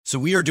So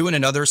we are doing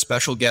another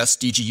special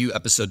guest DGU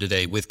episode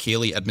today with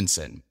Kaylee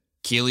Edmondson.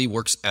 Kaylee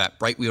works at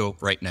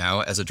Brightwheel right now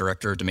as a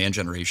director of demand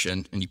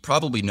generation, and you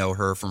probably know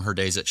her from her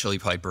days at Chili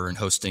Piper and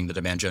hosting the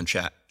Demand Gen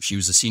Chat. She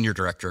was the senior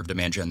director of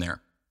demand gen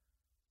there.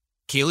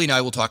 Kaylee and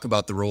I will talk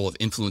about the role of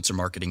influencer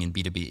marketing in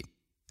B2B.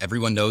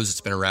 Everyone knows it's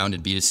been around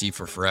in B2C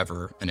for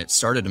forever, and it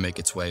started to make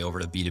its way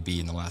over to B2B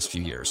in the last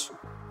few years.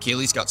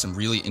 Kaylee's got some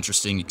really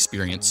interesting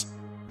experience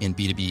in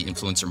B2B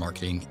influencer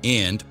marketing,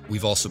 and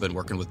we've also been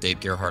working with Dave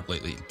Gerhardt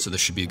lately, so this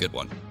should be a good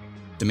one.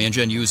 Demand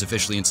Gen U is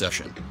officially in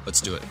session.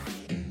 Let's do it.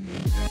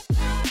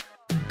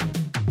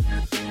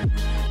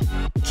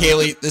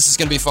 Kaylee, this is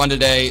going to be fun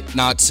today.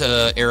 Not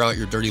to air out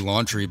your dirty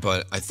laundry,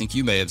 but I think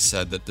you may have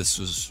said that this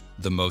was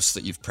the most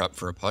that you've prepped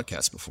for a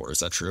podcast before. Is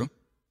that true?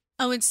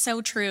 Oh, it's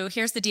so true.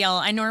 Here's the deal.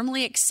 I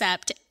normally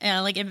accept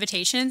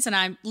invitations and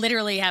I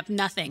literally have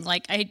nothing.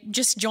 Like I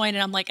just joined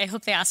and I'm like, I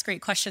hope they ask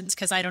great questions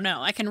because I don't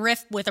know. I can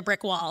riff with a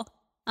brick wall.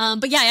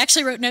 But yeah, I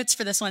actually wrote notes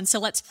for this one. So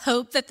let's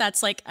hope that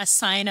that's like a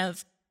sign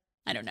of,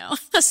 I don't know,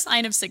 a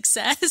sign of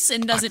success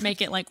and doesn't make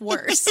it like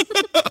worse.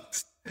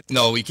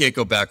 No, we can't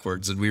go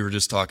backwards. And we were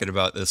just talking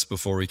about this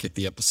before we kicked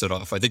the episode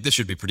off. I think this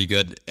should be pretty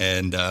good.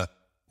 And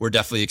we're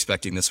definitely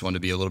expecting this one to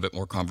be a little bit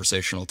more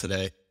conversational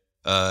today.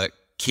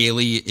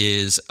 Kaylee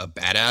is a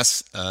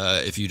badass.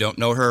 If you don't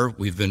know her,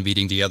 we've been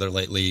meeting together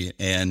lately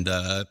and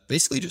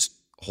basically just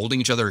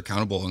holding each other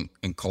accountable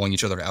and calling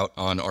each other out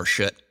on our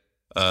shit,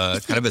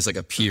 kind of as like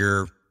a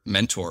peer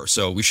mentor.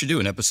 So we should do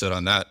an episode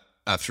on that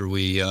after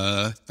we,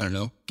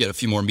 get a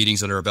few more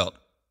meetings under our belt.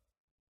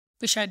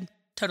 We should.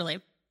 Totally.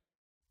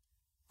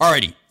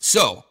 Alrighty.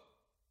 So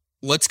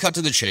let's cut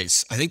to the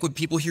chase. I think when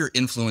people hear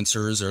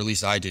influencers, or at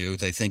least I do,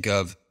 they think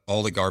of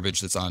all the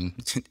garbage that's on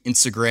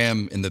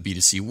Instagram in the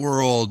B2C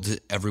world.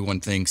 Everyone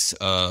thinks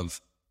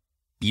of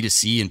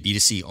B2C and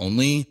B2C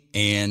only.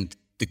 And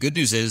the good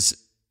news is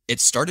it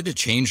started to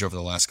change over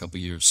the last couple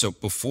of years. So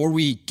before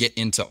we get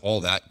into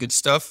all that good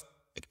stuff,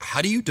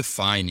 how do you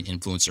define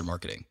influencer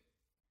marketing?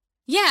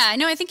 Yeah,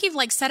 no, I think you've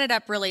like set it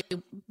up really,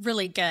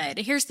 really good.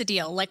 Here's the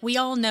deal. Like we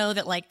all know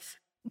that like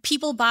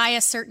people buy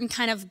a certain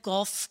kind of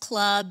golf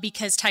club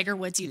because Tiger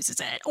Woods uses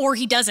it, or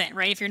he doesn't,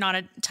 right? If you're not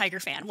a Tiger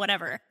fan,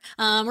 whatever.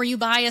 Or you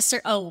buy a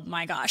certain, oh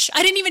my gosh,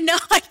 I didn't even know.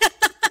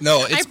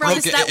 No, it's I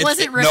promise broken. That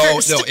wasn't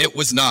rehearsed. No, it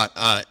was not.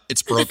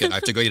 It's broken. I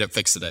have to go get it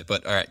fixed today,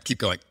 but all right, keep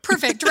going.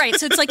 Perfect, right.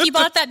 So it's like you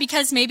bought that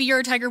because maybe you're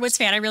a Tiger Woods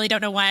fan. I really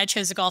don't know why I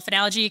chose a golf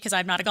analogy because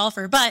I'm not a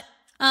golfer, but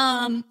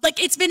like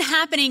it's been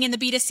happening in the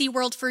B2C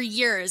world for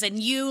years. And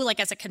you, like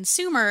as a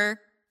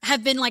consumer,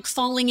 have been like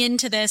falling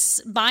into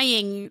this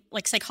buying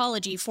like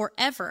psychology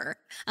forever.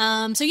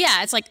 So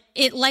yeah, it's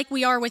like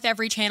we are with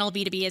every channel.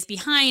 B2B is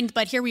behind,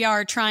 but here we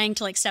are trying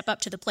to like step up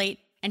to the plate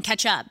and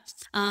catch up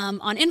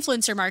on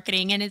influencer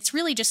marketing. And it's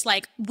really just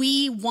like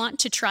we want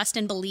to trust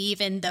and believe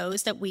in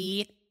those that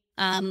we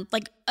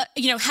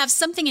have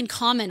something in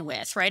common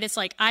with, right? It's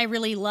like I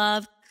really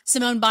love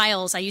Simone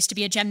Biles. I used to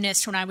be a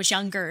gymnast when I was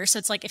younger. So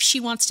it's like if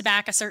she wants to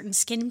back a certain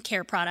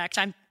skincare product,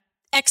 I'm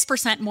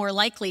X% more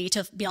likely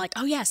to be like,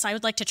 oh yes, I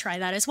would like to try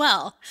that as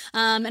well.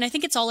 And I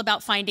think it's all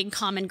about finding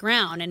common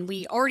ground. And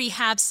we already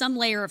have some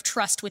layer of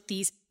trust with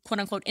these quote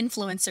unquote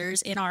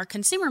influencers in our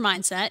consumer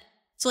mindset.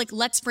 So like,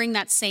 let's bring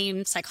that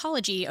same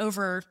psychology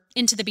over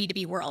into the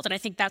B2B world. And I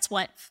think that's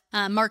what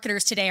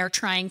marketers today are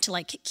trying to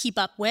like keep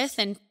up with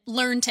and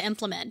learn to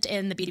implement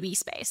in the B2B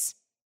space.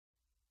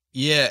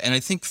 Yeah. And I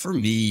think for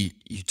me,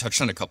 you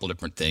touched on a couple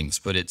different things,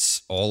 but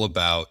it's all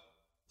about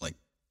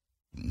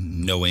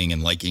knowing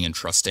and liking and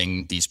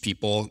trusting these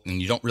people.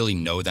 And you don't really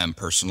know them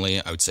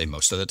personally, I would say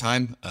most of the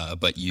time,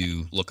 but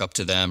you look up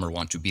to them or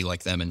want to be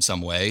like them in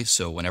some way.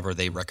 So whenever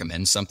they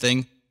recommend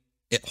something,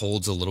 it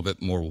holds a little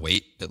bit more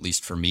weight, at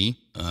least for me,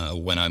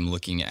 when I'm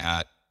looking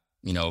at,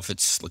 if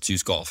it's, let's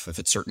use golf, if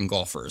it's certain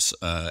golfers,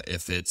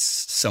 if it's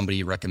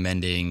somebody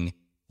recommending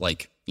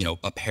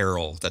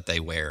apparel that they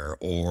wear,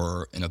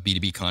 or in a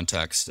B2B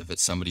context, if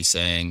it's somebody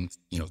saying,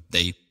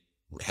 they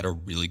had a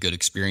really good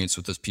experience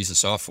with this piece of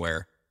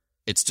software.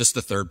 It's just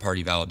the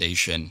third-party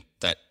validation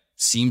that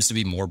seems to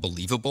be more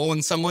believable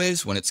in some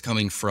ways when it's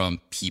coming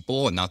from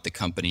people and not the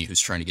company who's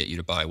trying to get you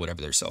to buy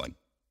whatever they're selling.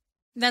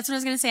 That's what I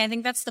was going to say. I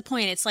think that's the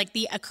point. It's like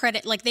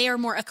like they are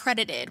more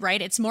accredited, right?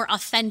 It's more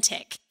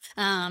authentic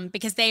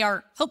because they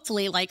are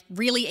hopefully like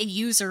really a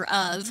user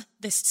of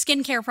this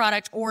skincare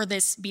product or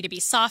this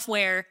B2B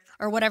software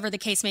or whatever the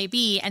case may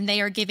be. And they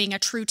are giving a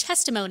true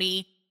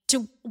testimony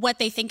to what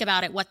they think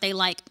about it, what they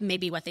like,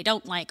 maybe what they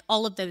don't like,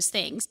 all of those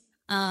things.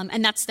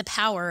 And that's the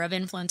power of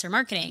influencer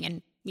marketing.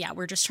 And yeah,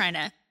 we're just trying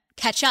to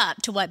catch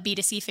up to what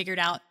B2C figured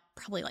out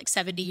probably like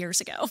 70 years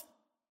ago.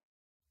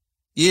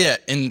 Yeah.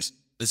 And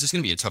this is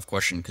going to be a tough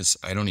question because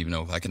I don't even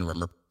know if I can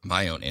remember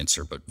my own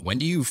answer, but when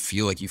do you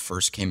feel like you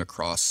first came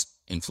across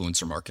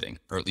influencer marketing,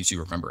 or at least you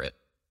remember it?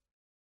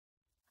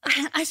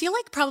 I feel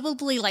like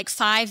probably like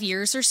 5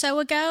 years or so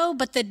ago,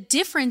 but the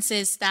difference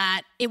is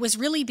that it was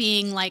really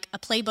being like a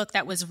playbook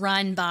that was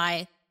run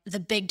by the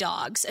big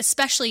dogs,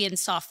 especially in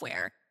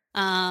software.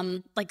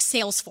 Like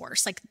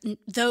Salesforce, like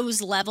those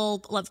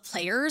level of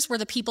players were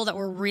the people that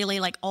were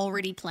really like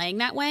already playing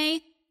that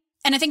way.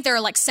 And I think there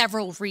are like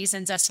several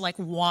reasons as to like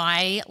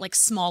why like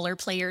smaller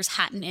players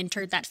hadn't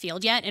entered that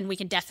field yet. And we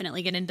can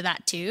definitely get into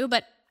that too.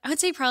 But I would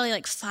say probably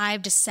like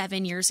 5 to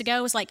 7 years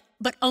ago was like,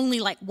 but only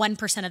like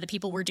 1% of the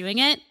people were doing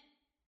it.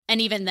 And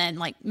even then,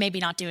 like maybe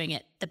not doing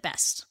it the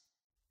best.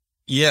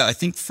 Yeah, I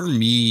think for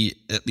me,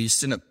 at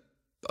least in a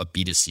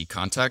B2C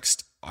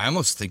context, I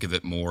almost think of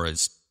it more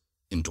as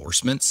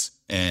endorsements.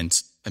 And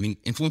I mean,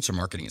 influencer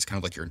marketing is kind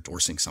of like you're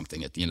endorsing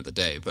something at the end of the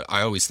day. But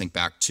I always think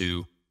back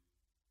to,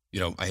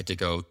 I had to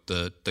go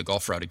the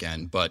golf route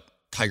again, but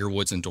Tiger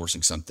Woods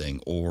endorsing something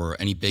or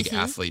any big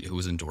athlete who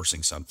was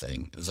endorsing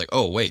something. It was like,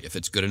 oh, wait, if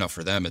it's good enough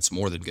for them, it's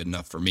more than good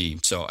enough for me.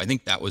 So I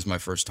think that was my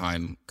first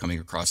time coming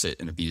across it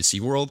in a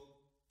B2C world.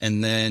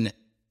 And then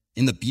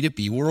in the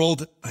B2B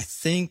world, I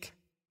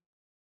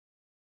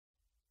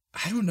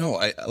don't know.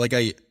 I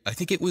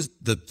think it was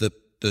the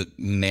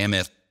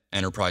mammoth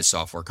enterprise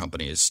software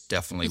company is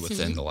definitely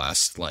within the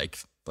last, like,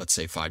 let's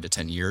say 5 to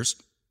 10 years.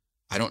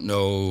 I don't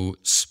know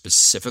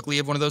specifically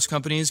of one of those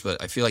companies,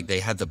 but I feel like they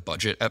had the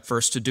budget at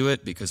first to do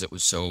it because it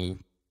was so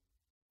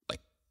like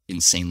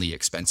insanely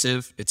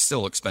expensive. It's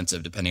still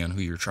expensive depending on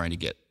who you're trying to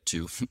get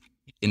to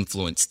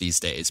influence these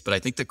days. But I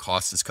think the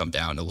cost has come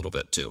down a little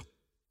bit too.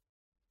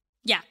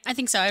 Yeah, I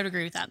think so. I would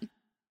agree with that.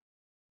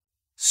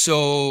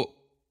 So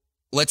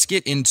let's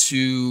get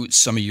into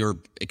some of your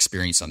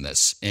experience on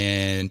this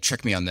and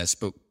check me on this.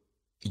 But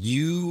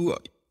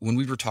when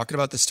we were talking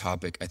about this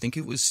topic, I think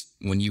it was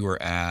when you were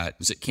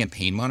was it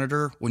Campaign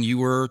Monitor, when you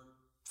were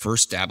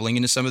first dabbling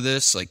into some of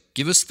this? Like,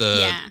 give us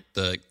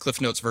the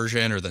Cliff Notes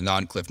version or the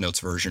non-Cliff Notes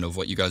version of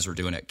what you guys were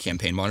doing at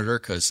Campaign Monitor,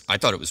 because I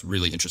thought it was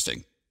really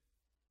interesting.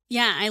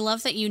 Yeah, I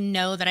love that you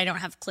know that I don't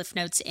have Cliff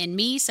Notes in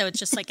me, so it's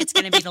just like it's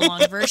going to be the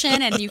long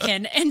version, and you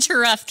can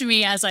interrupt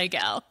me as I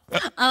go. So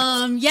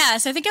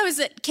I think I was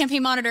at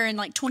Campaign Monitor in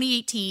like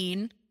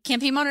 2018.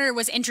 Campaign Monitor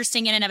was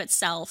interesting in and of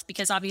itself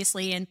because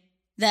obviously in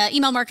the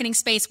email marketing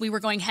space, we were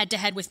going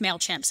head-to-head with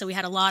MailChimp, so we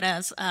had a lot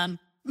of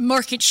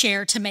market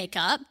share to make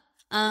up.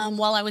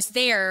 While I was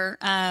there,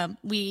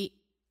 we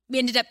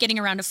ended up getting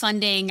around to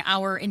funding.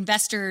 Our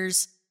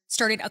investors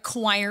started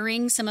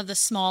acquiring some of the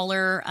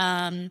smaller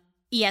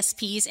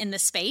ESPs in the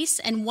space,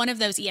 and one of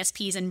those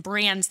ESPs and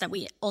brands that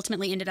we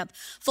ultimately ended up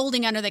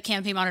folding under the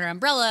Campaign Monitor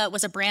umbrella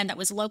was a brand that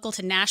was local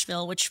to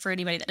Nashville, which for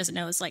anybody that doesn't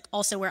know is like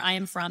also where I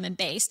am from and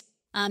based.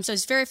 So I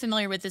was very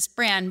familiar with this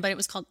brand, but it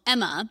was called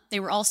Emma. They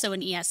were also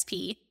an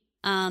ESP.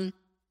 And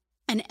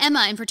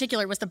Emma in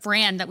particular was the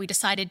brand that we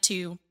decided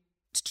to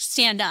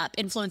stand up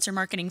influencer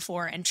marketing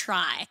for and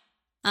try.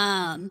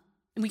 And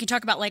we can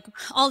talk about like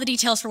all the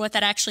details for what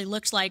that actually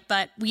looked like,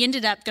 but we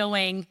ended up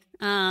going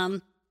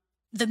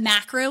the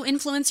macro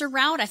influencer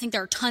route. I think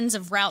there are tons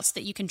of routes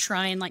that you can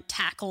try and like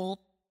tackle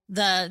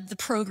the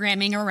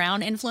programming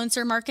around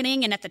influencer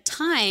marketing. And at the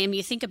time,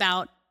 you think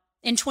about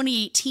in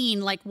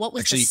 2018, like what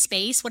was the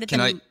space? What did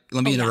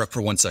let me interrupt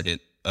for 1 second,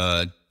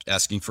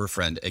 asking for a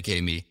friend,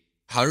 aka me.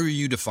 How are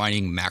you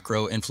defining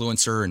macro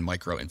influencer and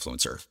micro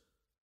influencer?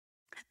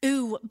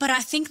 Ooh, but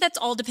I think that's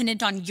all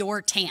dependent on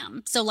your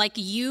TAM. So like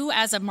you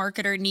as a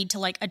marketer need to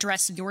like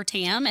address your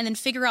TAM and then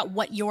figure out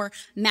what your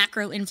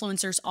macro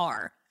influencers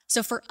are.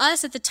 So for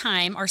us at the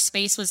time, our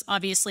space was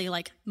obviously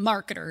like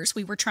marketers.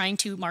 We were trying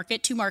to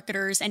market to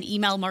marketers and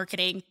email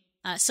marketing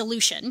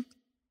solution.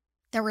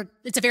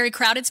 It's a very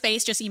crowded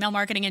space, just email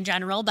marketing in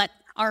general, but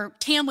our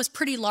TAM was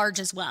pretty large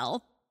as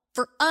well.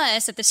 For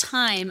us at the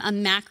time, a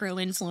macro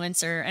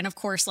influencer, and of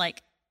course,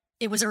 like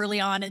it was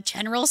early on in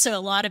general, so a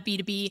lot of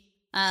B2B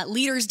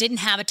leaders didn't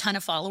have a ton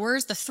of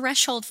followers. The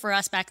threshold for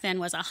us back then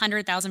was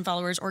 100,000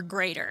 followers or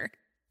greater.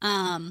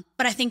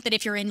 But I think that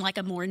if you're in like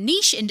a more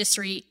niche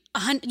industry,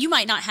 you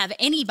might not have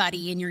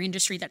anybody in your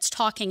industry that's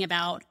talking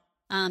about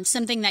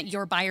something that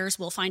your buyers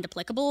will find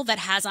applicable that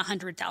has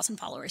 100,000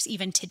 followers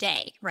even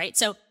today, right?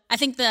 So I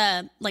think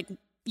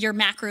your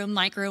macro,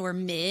 micro, or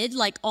mid,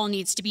 like all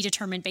needs to be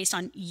determined based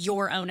on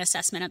your own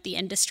assessment of the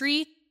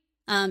industry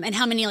and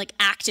how many like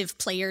active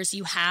players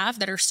you have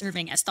that are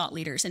serving as thought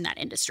leaders in that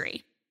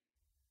industry.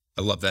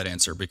 I love that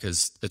answer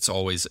because it's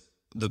always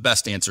the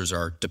best answers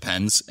are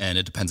depends, and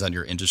it depends on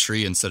your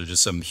industry instead of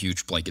just some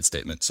huge blanket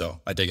statement.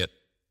 So I dig it.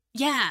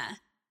 Yeah.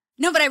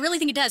 No, but I really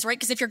think it does, right?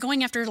 Because if you're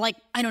going after like,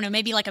 I don't know,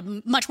 maybe like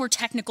a much more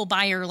technical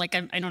buyer, like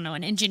I don't know,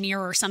 an engineer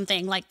or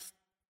something, like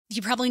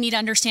you probably need to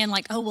understand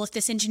like, oh, well, if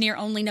this engineer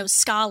only knows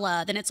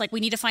Scala, then it's like we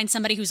need to find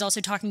somebody who's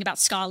also talking about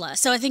Scala.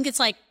 So I think it's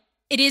like,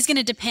 it is going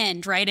to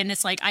depend, right? And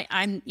it's like,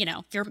 I'm,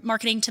 if you're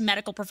marketing to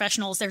medical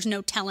professionals, there's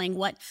no telling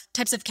what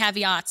types of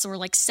caveats or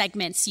like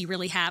segments you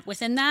really have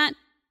within that.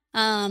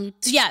 So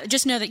yeah,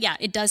 just know that, yeah,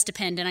 it does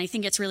depend. And I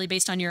think it's really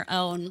based on your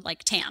own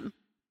like TAM.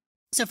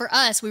 So for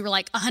us, we were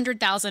like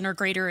 100,000 or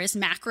greater is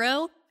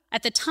macro.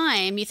 At the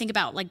time, you think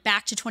about like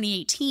back to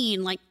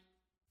 2018, like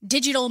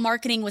digital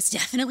marketing was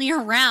definitely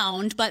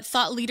around, but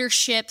thought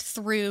leadership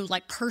through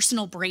like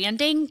personal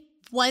branding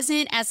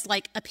wasn't as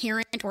like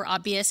apparent or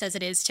obvious as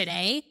it is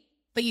today.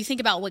 But you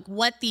think about like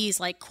what these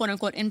like quote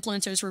unquote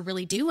influencers were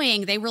really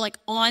doing. They were like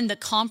on the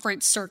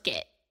conference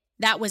circuit.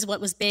 That was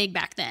what was big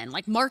back then.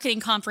 Like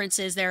marketing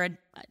conferences, they're a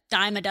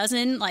dime a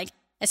dozen. Like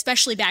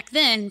especially back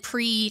then,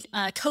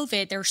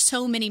 pre-COVID, there were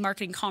so many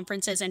marketing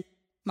conferences, and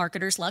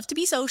marketers love to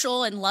be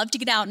social and love to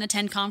get out and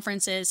attend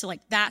conferences. So like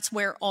that's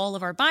where all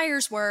of our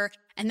buyers were.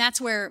 And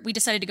that's where we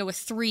decided to go with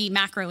 3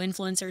 macro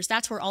influencers.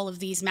 That's where all of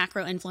these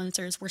macro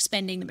influencers were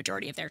spending the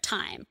majority of their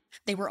time.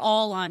 They were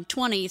all on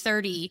 20,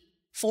 30,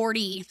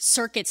 40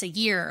 circuits a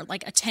year,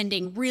 like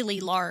attending really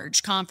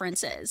large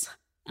conferences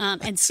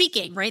and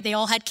speaking, right? They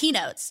all had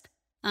keynotes.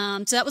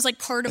 So that was like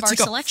part of our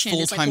selection.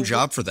 It's like a full-time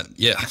job for them.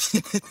 Yeah.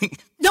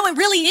 No, it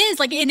really is.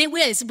 Like, and it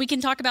was, we can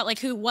talk about like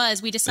who it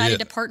was. We decided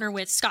to partner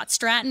with Scott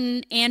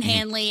Stratton, Ann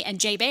Handley, and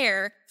Jay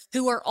Baer,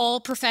 who are all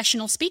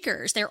professional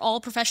speakers. They're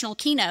all professional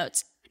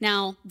keynotes.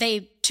 Now,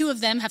 2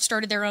 of them have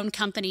started their own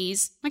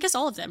companies. I guess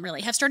all of them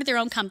really have started their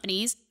own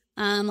companies.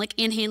 Like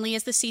Ann Handley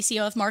is the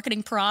CCO of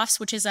Marketing Profs,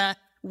 which is a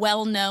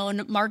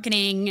well-known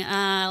marketing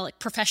like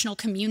professional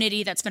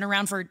community that's been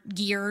around for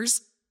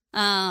years.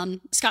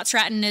 Scott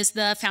Stratton is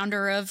the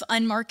founder of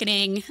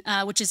Unmarketing,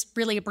 which is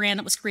really a brand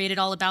that was created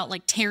all about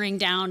like tearing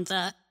down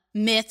the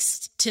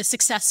myths to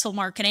successful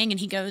marketing.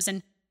 And he goes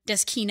and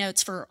does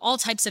keynotes for all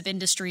types of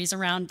industries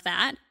around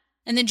that.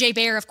 And then Jay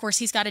Baer, of course,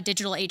 he's got a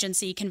digital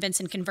agency, Convince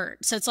and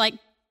Convert. So it's like,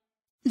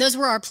 those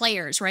were our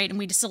players, right? And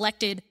we just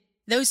selected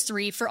those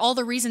 3 for all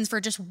the reasons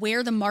for just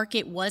where the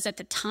market was at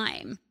the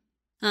time.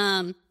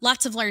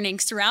 Lots of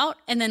learnings throughout.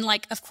 And then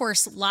like, of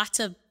course, lots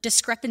of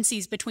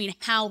discrepancies between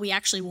how we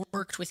actually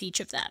worked with each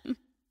of them.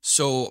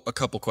 So a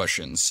couple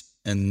questions,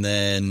 and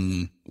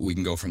then we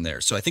can go from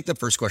there. So I think the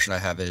first question I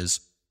have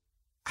is,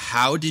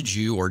 how did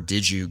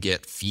you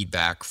get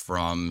feedback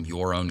from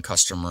your own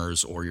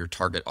customers or your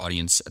target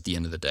audience at the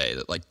end of the day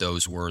that like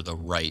those were the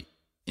right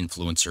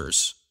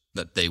influencers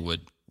that they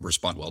would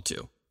respond well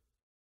to?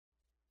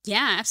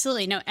 Yeah,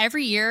 absolutely. No,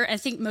 every year, I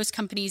think most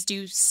companies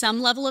do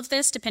some level of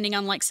this depending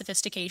on like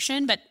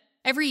sophistication, but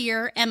every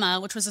year Emma,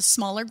 which was a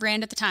smaller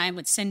brand at the time,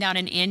 would send out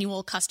an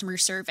annual customer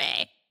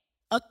survey.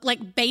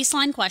 Like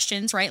baseline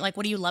questions, right? Like,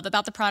 what do you love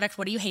about the product?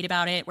 What do you hate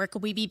about it? Where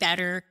could we be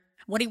better?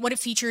 What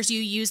features you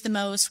use the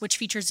most? Which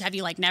features have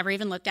you like never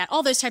even looked at?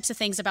 All those types of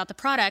things about the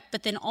product.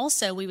 But then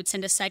also we would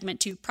send a segment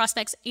to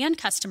prospects and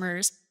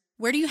customers.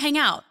 Where do you hang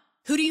out?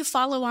 Who do you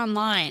follow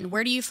online?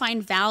 Where do you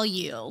find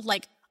value?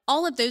 Like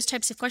all of those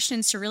types of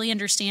questions to really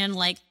understand,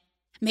 like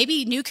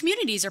maybe new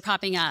communities are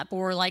popping up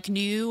or like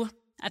new,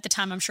 at the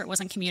time, I'm sure it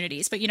wasn't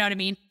communities, but you know what I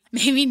mean?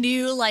 Maybe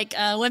new like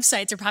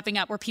websites are popping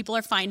up where people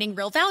are finding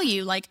real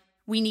value. Like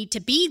we need to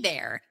be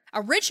there.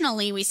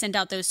 Originally, we sent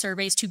out those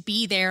surveys to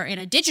be there in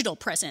a digital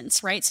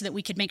presence, right? So that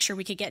we could make sure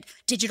we could get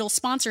digital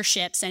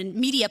sponsorships and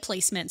media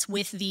placements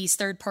with these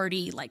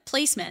third-party like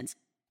placements.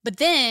 But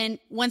then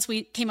once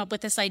we came up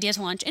with this idea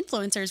to launch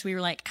influencers, we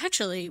were like,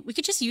 actually, we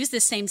could just use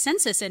this same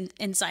census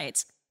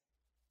insights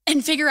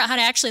and figure out how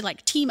to actually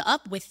like team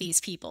up with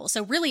these people.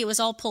 So really, it was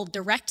all pulled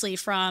directly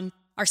from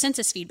our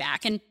census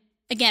feedback. And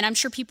again, I'm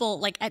sure people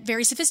like at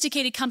very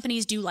sophisticated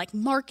companies do like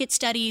market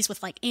studies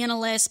with like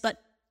analysts,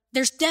 but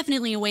there's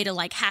definitely a way to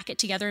like hack it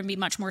together and be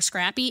much more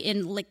scrappy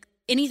in like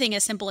anything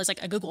as simple as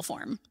like a Google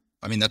form.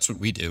 I mean, that's what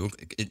we do.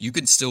 You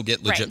can still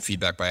get legit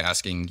feedback by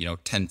asking,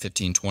 10,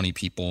 15, 20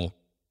 people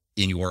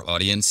in your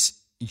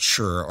audience.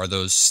 Sure. Are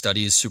those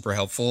studies super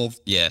helpful?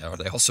 Yeah. Are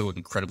they also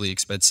incredibly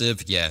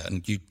expensive? Yeah.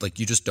 And you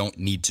just don't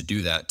need to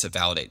do that to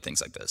validate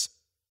things like this.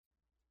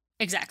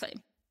 Exactly.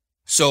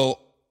 So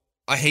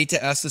I hate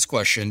to ask this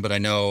question, but I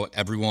know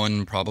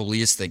everyone probably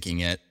is thinking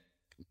it.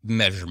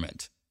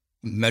 Measurement.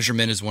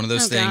 Measurement is one of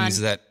those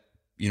things that,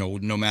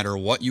 no matter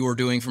what you are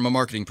doing from a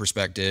marketing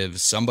perspective,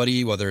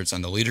 somebody, whether it's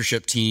on the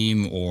leadership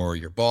team or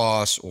your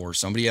boss or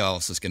somebody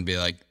else, is going to be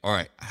like, all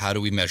right, how do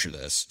we measure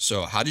this?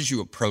 So how did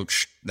you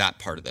approach that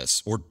part of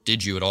this? Or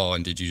did you at all?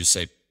 And did you just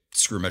say,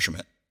 screw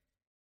measurement?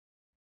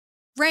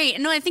 Right.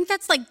 No, I think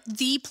that's like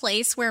the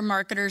place where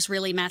marketers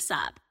really mess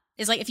up.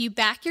 Is like if you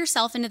back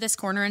yourself into this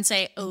corner and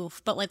say,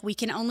 oof, but like we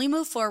can only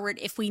move forward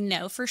if we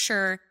know for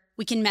sure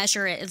we can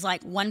measure it as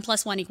like 1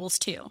 + 1 =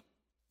 2.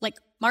 Like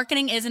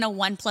marketing isn't a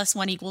 1 +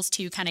 1 =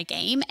 2 kind of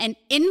game. And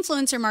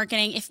influencer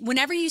marketing,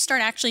 whenever you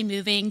start actually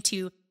moving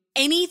to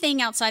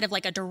anything outside of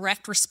like a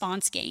direct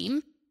response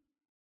game,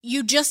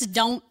 you just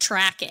don't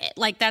track it.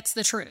 Like that's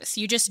the truth.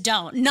 You just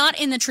don't. Not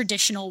in the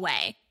traditional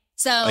way.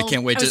 So I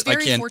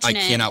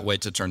cannot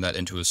wait to turn that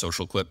into a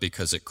social clip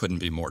because it couldn't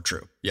be more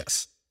true.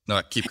 Yes.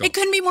 No, keep going. It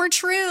couldn't be more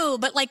true.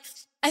 But like,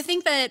 I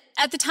think that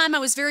at the time I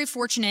was very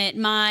fortunate.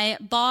 My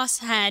boss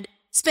had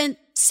spent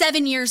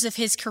 7 years of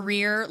his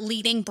career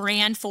leading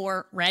brand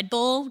for Red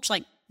Bull, which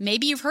like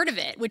maybe you've heard of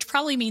it, which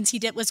probably means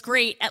he was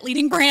great at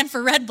leading brand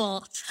for Red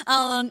Bull.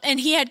 And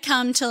he had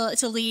come to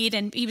lead,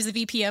 and he was the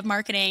VP of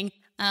marketing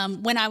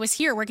when I was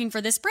here working for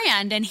this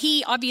brand. And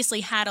he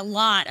obviously had a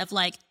lot of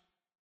like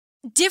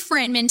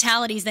different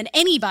mentalities than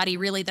anybody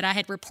really that I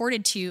had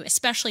reported to,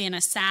 especially in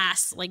a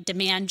SaaS like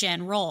demand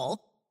gen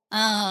role.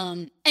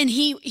 And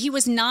he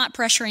was not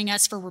pressuring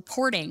us for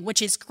reporting,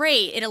 which is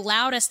great. It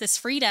allowed us this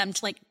freedom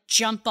to like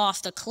jump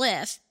off the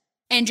cliff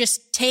and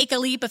just take a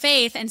leap of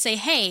faith and say,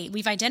 hey,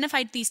 we've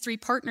identified these 3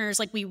 partners.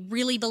 Like we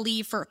really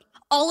believe for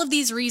all of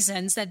these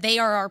reasons that they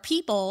are our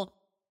people.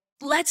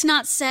 let's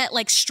not set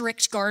like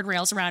strict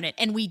guardrails around it.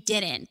 And we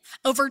didn't.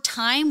 Over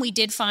time, we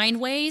did find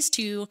ways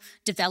to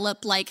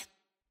develop like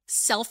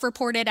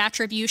self-reported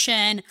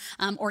attribution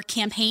or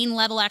campaign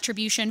level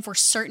attribution for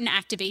certain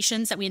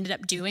activations that we ended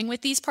up doing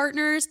with these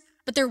partners.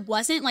 But there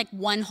wasn't like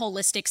one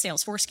holistic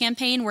Salesforce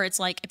campaign where it's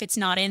like, if it's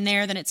not in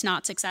there, then it's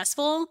not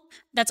successful.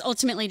 That's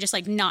ultimately just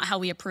like not how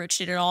we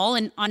approached it at all.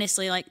 And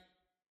honestly, like,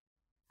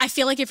 I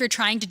feel like if you're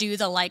trying to do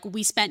the like,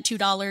 we spent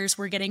 $2,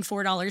 we're getting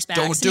 $4 back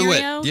Don't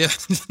scenario, do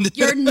it.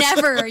 Yeah.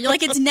 you're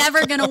like, it's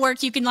never going to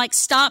work. You can like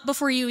stop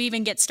before you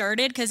even get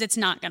started because it's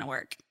not going to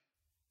work.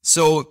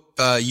 So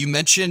you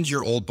mentioned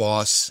your old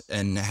boss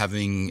and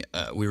having,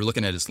 we were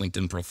looking at his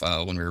LinkedIn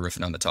profile when we were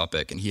riffing on the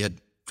topic, and he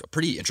had a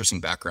pretty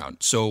interesting background.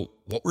 So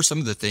what were some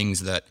of the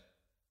things that,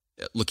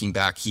 looking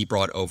back, he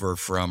brought over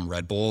from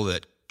Red Bull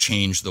that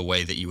changed the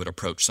way that you would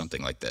approach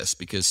something like this?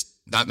 Because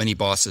not many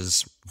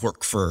bosses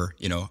work for,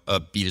 you know, a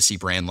B2C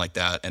brand like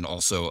that, and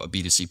also a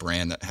B2C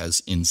brand that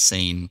has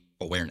insane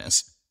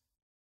awareness.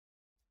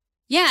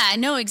 Yeah,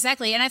 no,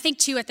 exactly. And I think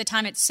too, at the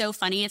time, it's so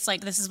funny. It's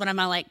like, this is one of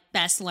my like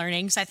best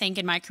learnings, I think,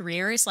 in my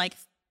career is like,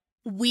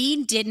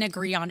 we didn't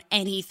agree on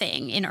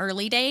anything in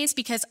early days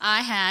because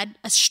I had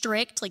a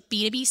strict like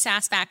B2B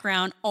SaaS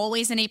background,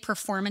 always in a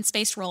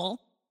performance-based role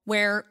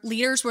where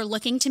leaders were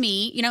looking to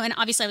me, you know, and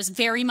obviously I was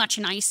very much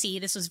an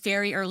IC. This was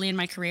very early in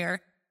my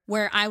career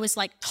where I was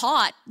like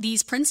taught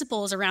these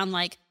principles around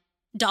like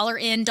dollar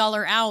in,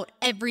 dollar out,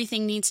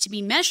 everything needs to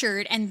be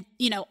measured. And,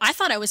 you know, I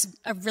thought I was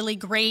a really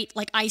great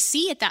like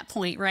IC at that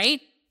point,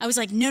 right? I was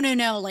like,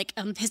 no. Like,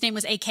 his name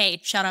was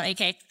AK, shout out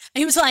AK. And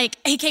he was like,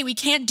 AK, we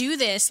can't do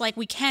this. Like,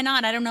 we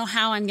cannot, I don't know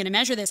how I'm going to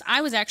measure this.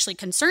 I was actually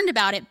concerned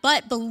about it,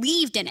 but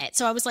believed in it.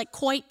 So I was like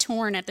quite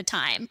torn at the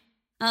time.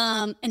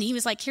 And he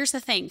was like, here's the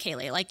thing,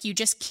 Kaylee, like, you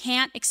just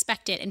can't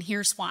expect it. And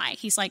here's why.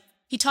 He's like,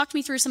 he talked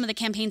me through some of the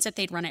campaigns that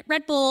they'd run at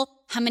Red Bull,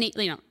 how many,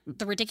 you know,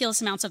 the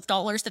ridiculous amounts of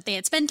dollars that they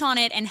had spent on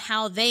it and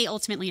how they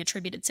ultimately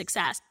attributed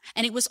success.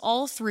 And it was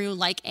all through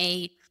like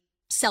a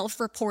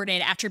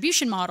self-reported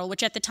attribution model,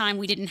 which at the time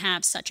we didn't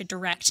have such a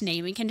direct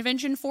naming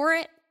convention for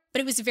it, but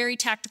it was a very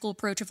tactical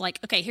approach of like,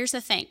 okay, here's the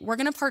thing. We're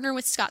going to partner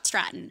with Scott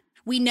Stratton.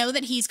 We know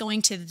that he's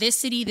going to this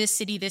city, this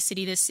city, this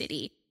city, this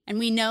city. And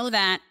we know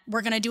that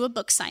we're going to do a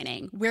book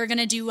signing. We're going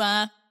to do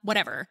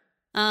whatever.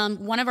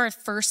 One of our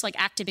first like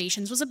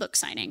activations was a book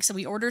signing. So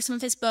we ordered some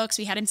of his books.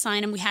 We had him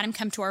sign them. We had him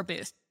come to our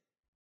booth.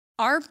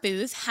 Our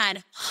booth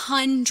had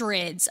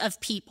hundreds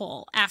of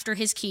people after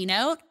his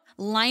keynote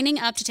lining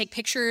up to take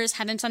pictures,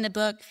 have him sign the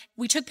book.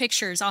 We took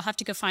pictures. I'll have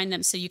to go find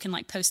them so you can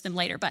like post them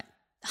later. But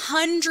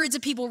hundreds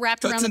of people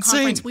wrapped around the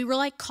conference. We were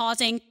like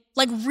causing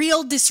like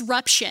real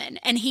disruption.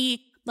 And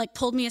he like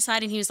pulled me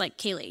aside and he was like,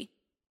 Kaylee,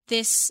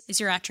 this is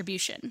your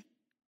attribution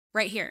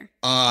right here.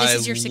 This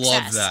is your success.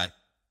 I love that.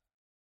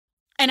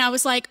 And I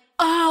was like,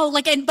 oh,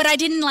 like, but I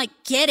didn't like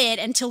get it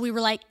until we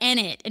were like in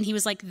it. And he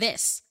was like,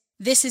 this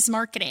is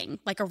marketing,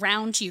 like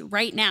around you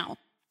right now.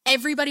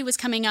 Everybody was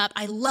coming up.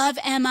 I love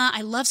Emma.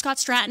 I love Scott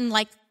Stratton.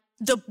 Like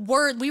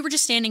we were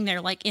just standing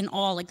there like in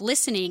awe, like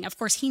listening. Of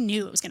course, he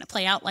knew it was going to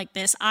play out like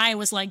this. I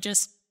was like,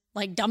 just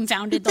like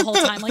dumbfounded the whole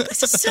time. Like,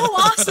 this is so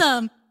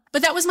awesome.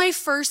 But that was my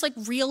first like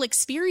real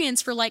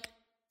experience for like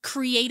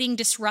creating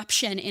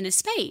disruption in a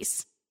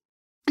space.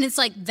 And it's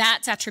like,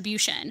 that's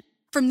attribution.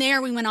 From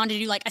there, we went on to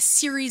do like a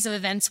series of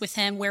events with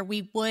him where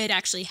we would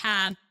actually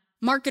have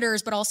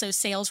marketers, but also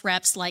sales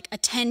reps, like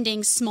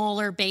attending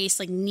smaller base,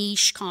 like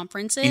niche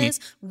conferences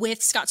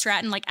with Scott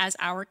Stratton, like as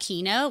our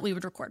keynote. We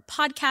would record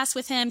podcasts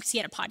with him because he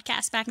had a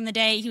podcast back in the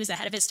day. He was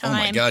ahead of his time. Oh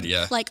my God,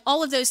 yeah. Like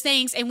all of those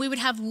things. And we would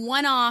have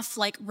one-off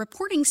like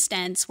reporting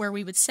stints where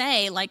we would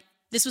say like,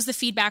 this was the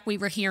feedback we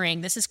were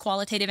hearing. This is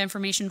qualitative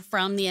information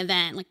from the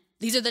event. Like,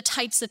 these are the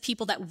types of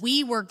people that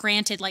we were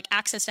granted like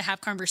access to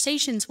have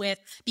conversations with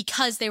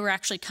because they were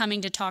actually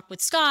coming to talk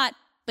with Scott,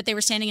 but they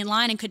were standing in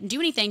line and couldn't do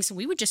anything. So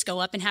we would just go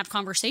up and have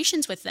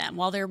conversations with them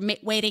while they're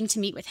waiting to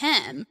meet with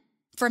him.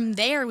 From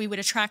there, we would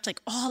attract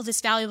like all this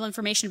valuable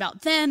information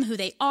about them, who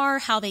they are,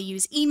 how they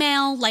use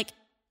email. Like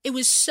it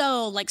was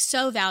so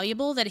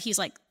valuable that he's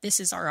like, this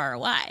is our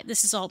ROI.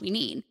 This is all we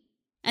need.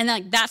 And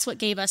like, that's what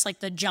gave us like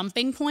the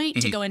jumping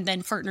point to go and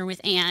then partner with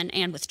Anne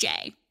and with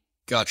Jay.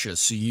 Gotcha.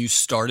 So you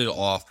started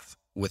off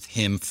with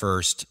him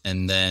first,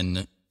 and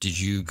then did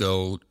you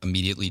go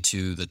immediately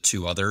to the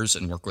two others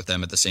and work with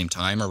them at the same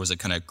time, or was it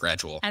kind of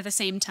gradual? At the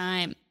same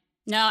time.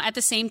 No, at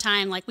the same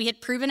time. Like we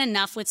had proven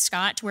enough with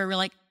Scott to where we're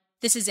like,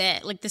 this is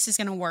it. Like this is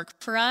going to work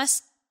for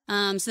us.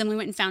 So then we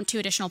went and found two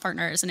additional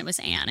partners, and it was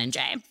Anne and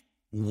Jay.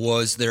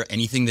 Was there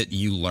anything that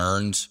you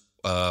learned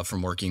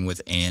from working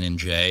with Anne and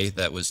Jay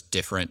that was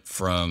different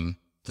from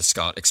the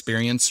Scott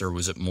experience, or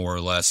was it more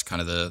or less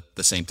kind of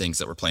the same things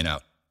that were playing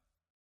out?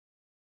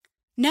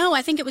 No,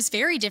 I think it was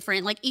very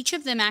different. Like each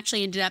of them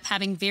actually ended up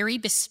having very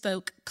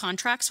bespoke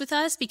contracts with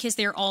us because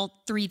they're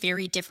all three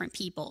very different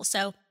people.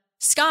 So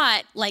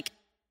Scott, like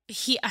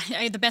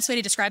the best way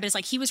to describe it is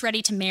like he was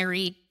ready to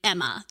marry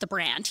Emma, the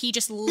brand. He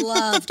just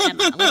loved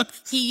Emma. Like,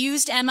 he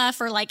used Emma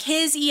for like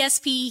his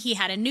ESP. He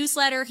had a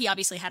newsletter. He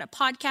obviously had a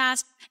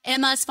podcast.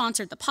 Emma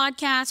sponsored the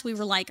podcast. We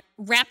were like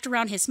wrapped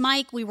around his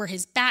mic. We were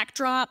his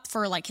backdrop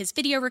for like his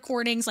video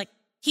recordings. Like,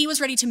 he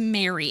was ready to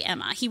marry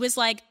Emma. He was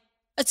like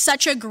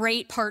such a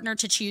great partner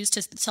to choose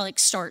to like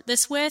start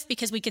this with,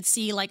 because we could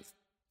see like,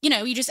 you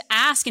know, you just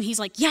ask and he's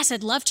like, yes,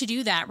 I'd love to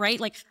do that, right?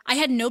 Like, I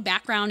had no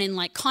background in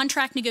like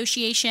contract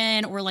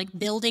negotiation or like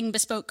building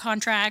bespoke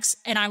contracts.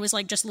 And I was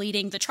like just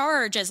leading the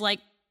charge as like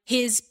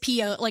his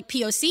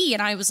POC.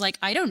 And I was like,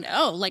 I don't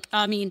know. Like,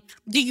 I mean,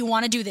 do you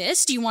want to do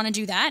this? Do you want to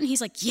do that? And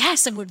he's like,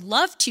 yes, I would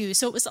love to.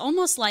 So it was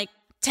almost like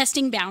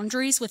testing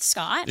boundaries with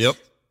Scott. Yep.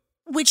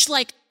 Which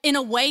like in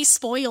a way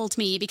spoiled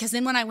me, because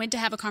then when I went to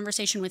have a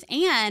conversation with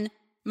Anne,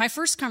 my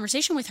first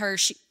conversation with her,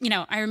 she, you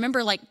know, I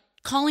remember like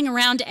calling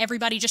around to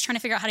everybody, just trying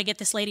to figure out how to get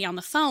this lady on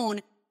the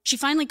phone. She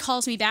finally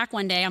calls me back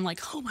one day. I'm like,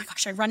 oh my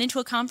gosh, I run into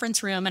a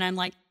conference room and I'm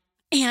like,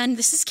 and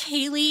this is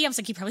Kaylee. I was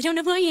like, you probably don't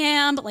know who I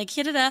am, but like,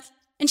 da.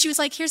 And she was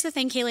like, here's the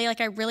thing, Kaylee, like,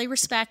 I really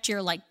respect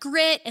your like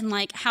grit and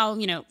like how,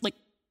 you know, like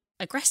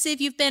aggressive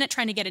you've been at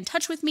trying to get in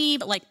touch with me,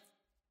 but like,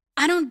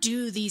 I don't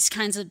do these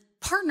kinds of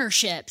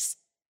partnerships.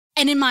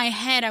 And in my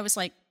head, I was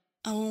like,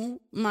 oh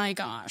my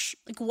gosh,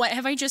 like, what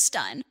have I just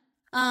done?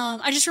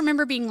 I just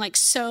remember being like,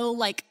 so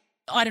like,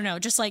 I don't know,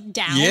 just like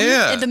down.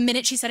 Yeah. The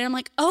minute she said it, I'm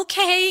like,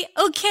 okay,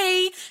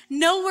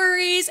 no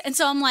worries. And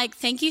so I'm like,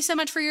 thank you so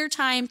much for your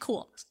time.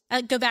 Cool.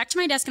 I go back to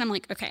my desk and I'm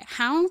like, okay,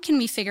 how can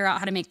we figure out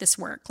how to make this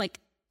work? Like,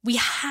 we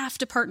have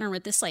to partner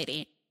with this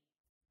lady.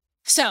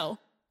 So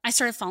I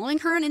started following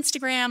her on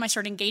Instagram. I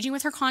started engaging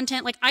with her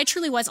content. Like, I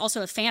truly was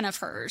also a fan of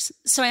hers.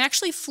 So I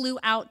actually flew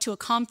out to a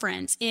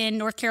conference in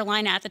North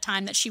Carolina at the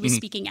time that she was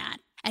speaking at,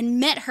 and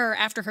met her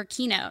after her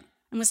keynote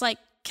and was like,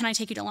 can I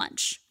take you to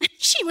lunch?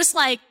 She was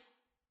like,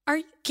 are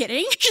you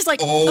kidding? She's like,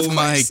 oh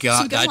my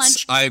God. God.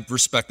 I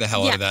respect the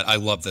hell out of that. I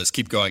love this.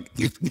 Keep going.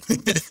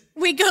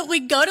 We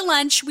go to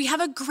lunch. We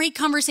have a great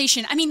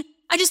conversation. I mean,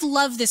 I just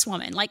love this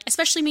woman. Like,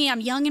 especially me,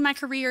 I'm young in my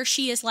career.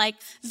 She is like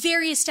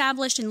very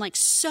established and like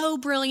so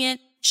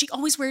brilliant. She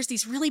always wears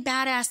these really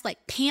badass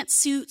like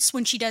pantsuits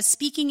when she does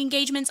speaking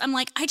engagements. I'm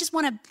like, I just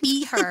want to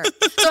be her.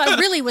 So I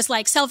really was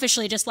like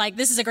selfishly just like,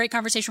 this is a great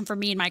conversation for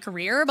me in my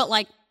career, but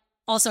like,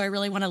 also, I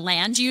really want to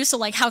land you. So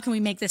like, how can we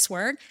make this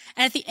work?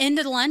 And at the end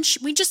of the lunch,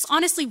 we just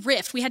honestly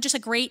riffed. We had just a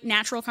great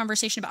natural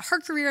conversation about her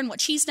career and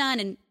what she's done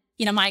and,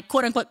 you know, my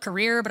quote unquote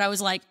career. But I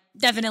was like,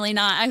 definitely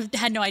not. I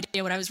had no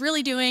idea what I was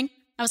really doing.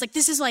 I was like,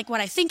 this is like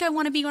what I think I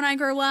want to be when I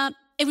grow up.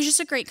 It was just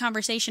a great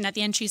conversation. At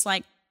the end, she's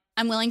like,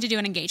 I'm willing to do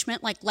an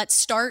engagement. Like, let's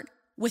start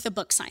with a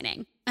book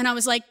signing. And I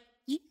was like,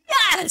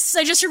 yes.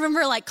 I just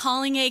remember like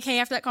calling AK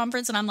after that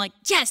conference and I'm like,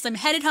 yes, I'm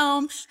headed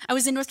home. I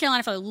was in North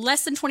Carolina for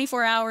less than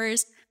 24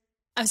 hours.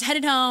 I was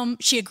headed home.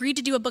 She agreed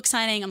to do a book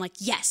signing. I'm like,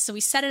 yes. So we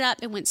set it up.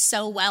 It went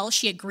so well.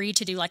 She agreed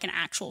to do like an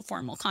actual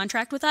formal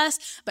contract with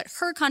us. But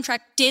her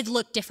contract did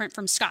look different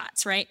from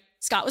Scott's, right?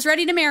 Scott was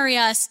ready to marry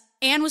us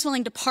and was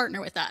willing to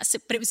partner with us,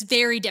 but it was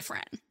very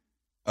different.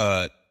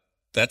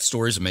 That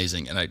story is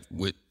amazing. And I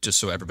would, just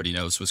so everybody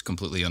knows, was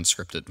completely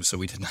unscripted. So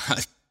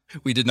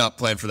we did not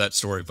plan for that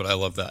story, but I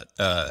love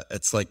that.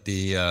 It's like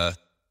I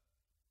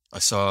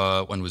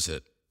saw, when was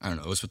it? I don't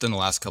know, it was within the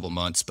last couple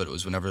months, but it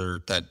was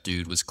whenever that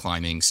dude was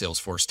climbing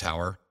Salesforce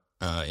Tower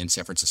in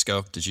San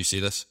Francisco. Did you see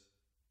this?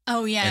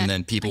 Oh, yeah. And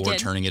then people were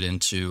turning it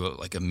into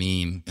like a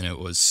meme, and it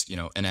was, you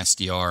know, an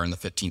SDR in the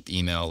 15th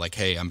email, like,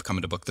 hey, I'm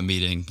coming to book the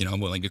meeting. You know, I'm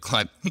willing to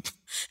climb.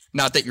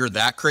 Not that you're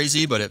that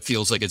crazy, but it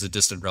feels like it's a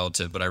distant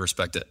relative, but I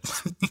respect it.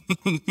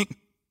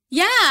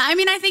 Yeah. I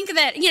mean, I think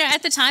that, you know,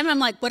 at the time I'm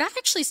like, would I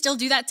actually still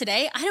do that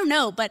today? I don't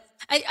know. But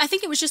I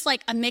think it was just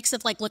like a mix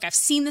of like, look, I've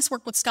seen this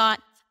work with Scott.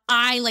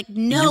 I like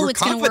know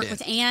it's going to work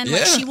with Anne. Yeah.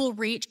 Like, she will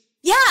reach.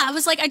 Yeah. I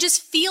was like, I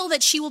just feel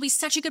that she will be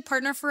such a good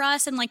partner for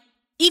us. And like,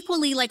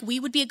 equally, like, we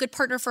would be a good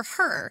partner for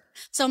her.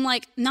 So I'm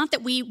like, not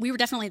that we were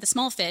definitely the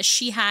small fish.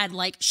 She had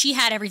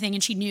everything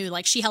and she knew,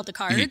 like, she held the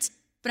cards.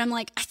 But I'm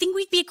like, I think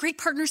we'd be great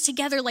partners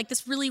together. Like,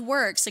 this really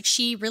works. Like,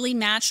 she really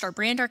matched our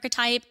brand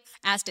archetype,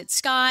 as did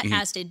Scott,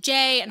 as did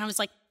Jay. And I was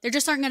like, there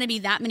just aren't going to be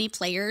that many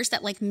players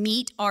that like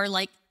meet our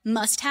like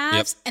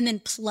must-haves and then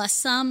plus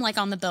some like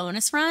on the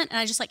bonus front. And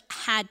I just like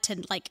had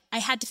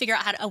to figure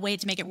out a way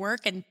to make it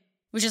work, and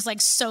was just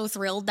like so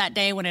thrilled that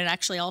day when it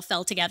actually all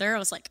fell together. I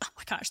was like, oh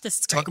my gosh, this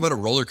is great. Talk about a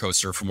roller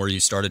coaster from where you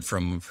started,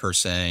 from her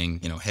saying,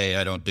 you know, hey,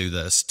 I don't do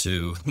this,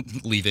 to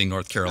leaving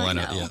North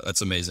Carolina. Yeah,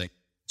 that's amazing.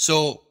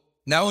 So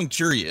now I'm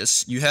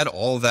curious, you had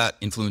all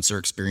that influencer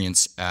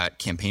experience at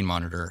Campaign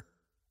Monitor.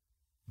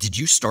 Did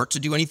you start to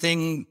do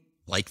anything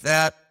like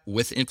that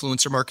with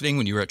influencer marketing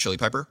when you were at Chili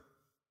Piper?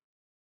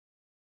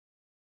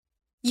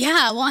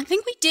 Yeah, well, I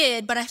think we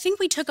did, but I think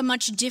we took a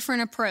much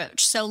different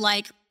approach. So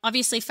like,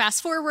 obviously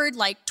fast forward,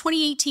 like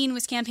 2018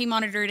 was Campaign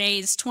Monitor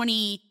Days.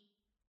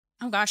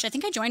 I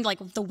think I joined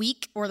like the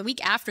week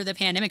after the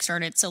pandemic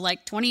started. So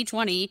like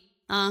 2020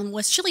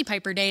 was Chili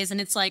Piper Days.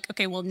 And it's like,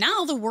 okay, well,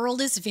 now the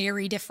world is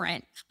very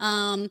different.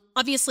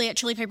 Obviously at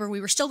Chili Piper, we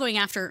were still going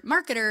after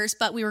marketers,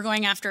 but we were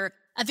going after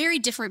a very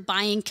different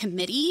buying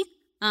committee.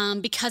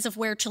 Because of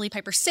where Chili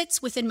Piper sits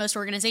within most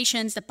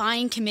organizations, the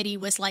buying committee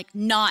was like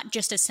not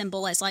just as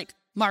simple as like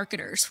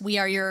marketers. We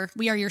are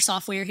your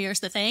software.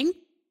 Here's the thing.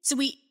 So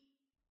we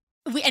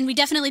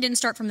definitely didn't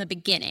start from the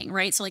beginning,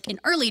 right? So like in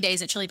early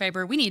days at Chili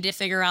Piper, we needed to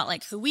figure out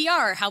like who we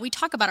are, how we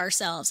talk about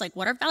ourselves, like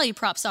what our value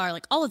props are,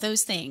 like all of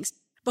those things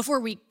before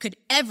we could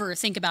ever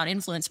think about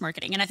influence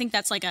marketing. And I think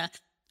that's like a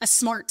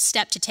smart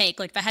step to take.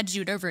 Like if I had to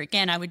do it over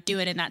again, I would do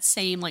it in that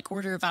same like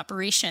order of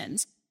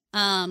operations.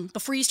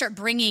 Before you start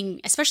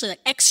bringing, especially like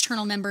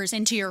external members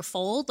into your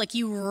fold, like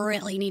you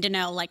really need to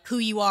know like who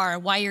you are,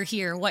 why you're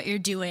here, what you're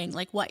doing,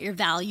 like what your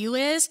value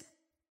is.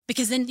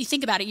 Because then you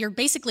think about it, you're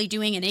basically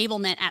doing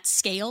enablement at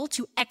scale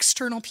to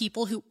external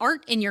people who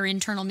aren't in your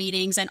internal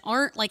meetings and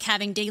aren't like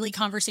having daily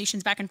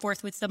conversations back and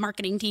forth with the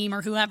marketing team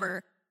or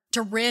whoever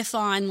to riff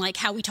on like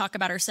how we talk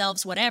about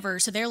ourselves, whatever.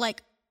 So they're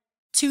like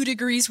 2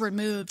 degrees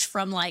removed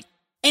from like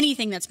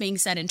anything that's being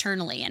said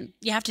internally. And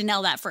you have to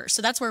nail that first.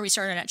 So that's where we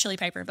started at Chili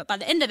Piper. But by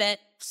the end of it,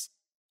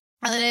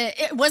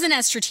 it wasn't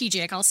as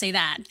strategic. I'll say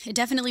that. It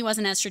definitely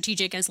wasn't as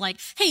strategic as like,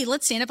 hey,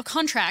 let's stand up a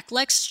contract.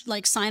 Let's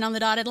like sign on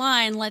the dotted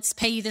line. Let's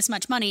pay you this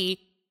much money.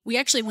 We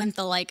actually went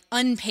the like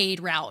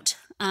unpaid route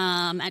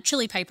at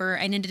Chili Piper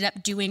and ended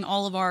up doing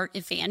all of our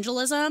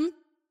evangelism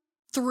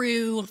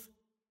through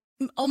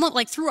almost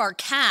like through our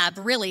cab,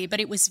 really. But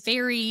it was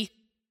very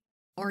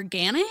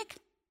organic.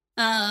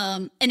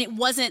 And it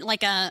wasn't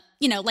like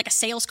like a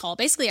sales call.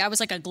 Basically, I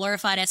was like a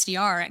glorified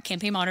SDR at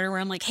Campaign Monitor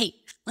where I'm like, hey,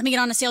 let me get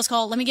on a sales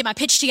call. Let me get my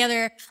pitch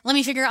together. Let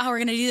me figure out how we're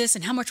going to do this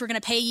and how much we're going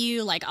to pay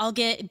you. Like I'll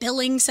get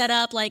billing set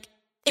up. Like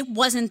it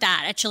wasn't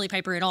that at Chili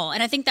Piper at all.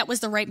 And I think that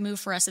was the right move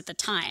for us at the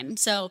time.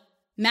 So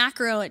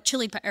macro at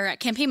at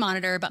Campaign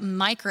Monitor, but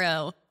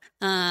micro,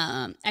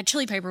 at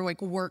Chili Piper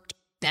like worked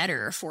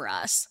better for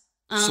us.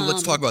 So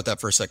let's talk about that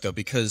for a sec, though,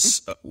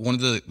 because one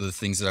of the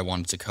things that I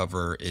wanted to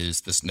cover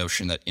is this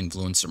notion that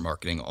influencer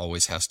marketing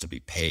always has to be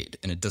paid,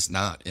 and it does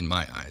not in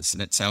my eyes.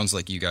 And it sounds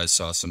like you guys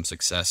saw some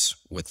success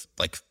with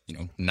like,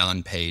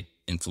 non-paid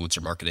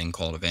influencer marketing,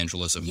 call it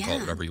evangelism, call it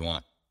whatever you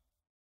want.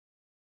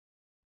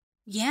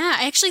 Yeah,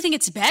 I actually think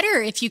it's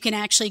better if you can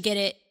actually get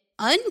it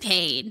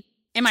unpaid.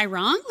 Am I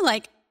wrong?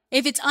 Like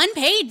if it's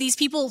unpaid, these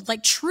people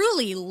like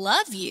truly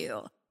love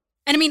you.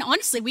 And I mean,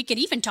 honestly, we could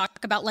even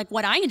talk about like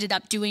what I ended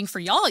up doing for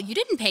y'all. You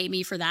didn't pay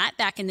me for that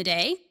back in the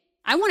day.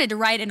 I wanted to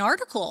write an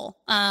article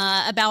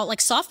about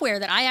like software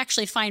that I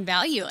actually find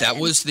value in.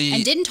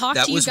 And didn't talk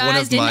to you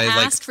guys, didn't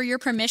ask for your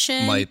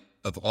permission.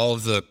 Of all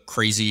of the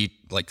crazy,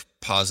 like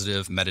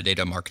positive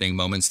metadata marketing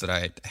moments that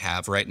I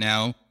have right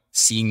now,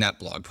 seeing that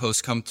blog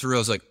post come through, I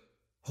was like,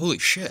 holy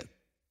shit.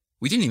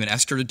 We didn't even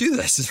ask her to do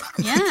this.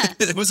 Yeah.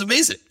 It was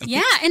amazing.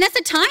 Yeah. And at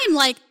the time,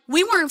 like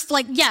we weren't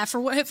like,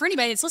 for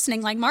anybody that's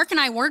listening, like Mark and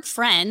I weren't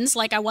friends.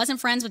 Like I wasn't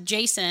friends with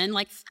Jason.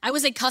 Like I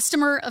was a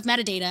customer of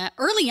metadata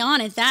early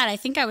on at that. I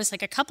think I was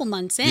like a couple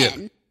months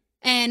in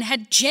and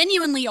had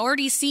genuinely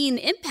already seen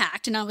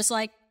impact. And I was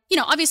like,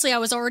 obviously I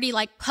was already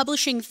like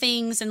publishing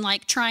things and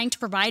like trying to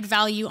provide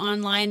value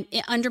online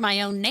under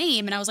my own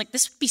name. And I was like,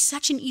 this would be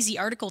such an easy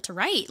article to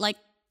write.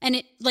 And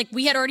it like,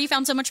 we had already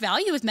found so much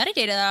value with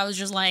metadata that I was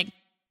just like,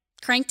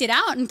 cranked it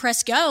out and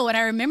pressed go. And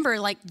I remember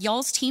like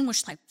y'all's team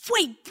was like,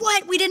 wait,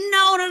 what? We didn't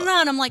know.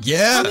 And I'm like,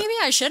 well, maybe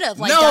I should have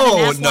done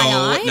an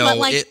FYI. No, but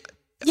like,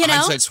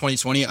 hindsight's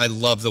 2020. I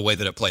love the way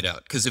that it played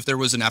out. Because if there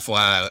was an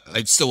FYI,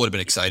 I still would have been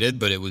excited,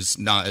 but it was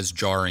not as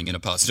jarring in a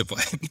positive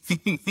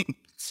way.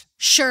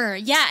 Sure.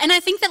 Yeah. And I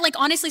think that like,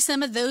 honestly,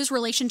 some of those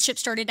relationships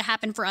started to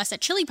happen for us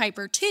at Chili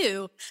Piper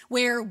too,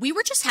 where we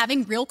were just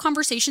having real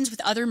conversations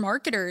with other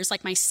marketers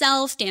like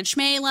myself, Dan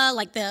Schmela,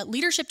 like the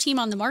leadership team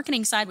on the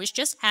marketing side was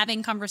just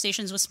having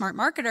conversations with smart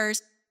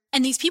marketers.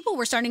 And these people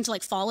were starting to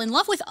like fall in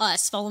love with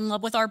us, fall in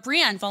love with our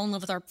brand, fall in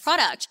love with our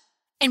product.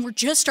 And we're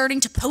just starting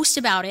to post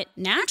about it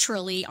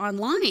naturally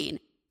online.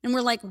 And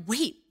we're like,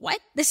 wait, what?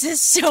 This is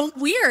so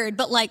weird,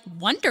 but like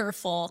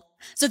wonderful.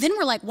 So then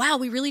we're like, wow,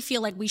 we really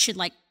feel like we should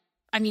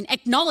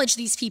acknowledge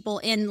these people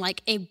in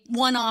like a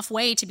one-off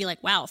way to be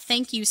like, wow,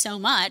 thank you so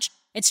much.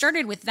 It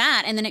started with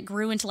that. And then it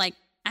grew into like,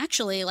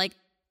 actually, like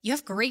you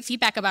have great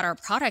feedback about our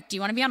product. Do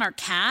you want to be on our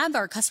CAB,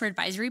 our customer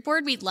advisory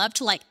board? We'd love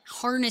to like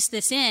harness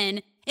this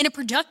in a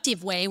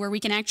productive way where we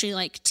can actually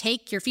like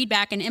take your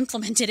feedback and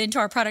implement it into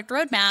our product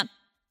roadmap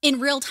in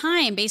real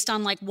time based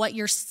on like what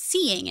you're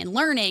seeing and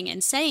learning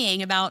and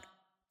saying about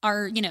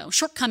our,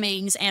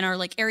 shortcomings and our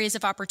like areas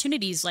of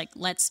opportunities. Like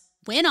let's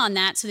win on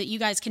that so that you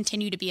guys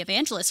continue to be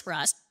evangelists for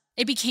us.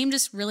 It became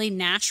this really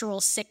natural,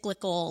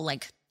 cyclical,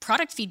 like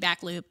product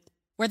feedback loop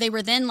where they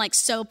were then like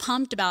so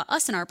pumped about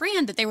us and our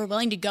brand that they were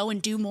willing to go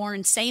and do more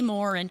and say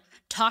more and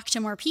talk to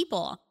more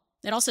people.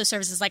 It also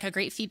serves as like a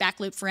great feedback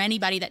loop for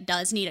anybody that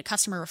does need a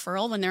customer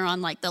referral when they're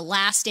on like the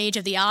last stage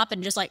of the op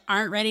and just like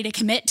aren't ready to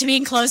commit to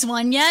being close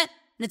won yet.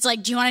 And it's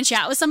like, do you want to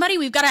chat with somebody?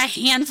 We've got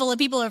a handful of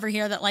people over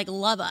here that like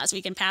love us.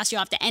 We can pass you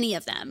off to any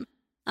of them.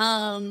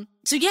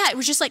 So yeah, it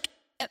was just like,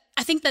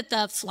 I think that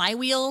the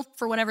flywheel,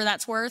 for whatever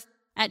that's worth,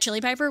 at Chili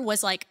Piper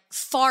was like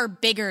far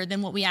bigger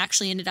than what we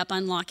actually ended up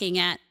unlocking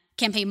at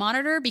Campaign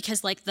Monitor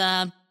because like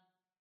the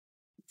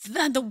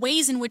the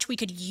ways in which we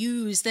could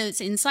use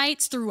those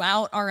insights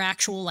throughout our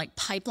actual like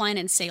pipeline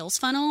and sales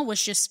funnel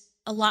was just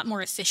a lot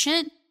more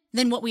efficient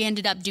than what we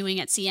ended up doing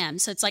at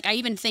CM. So it's like, I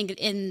even think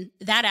in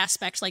that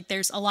aspect, like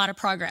there's a lot of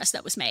progress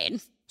that was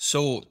made.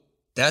 So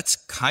that's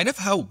kind of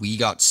how we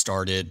got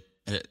started.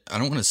 I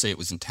don't want to say it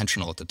was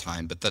intentional at the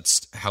time, but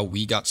that's how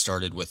we got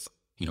started with,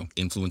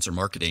 influencer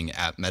marketing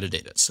at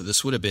Metadata. So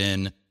this would have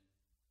been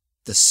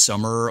the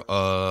summer,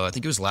 I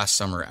think it was last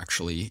summer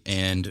actually.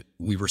 And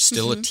we were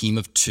still a team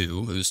of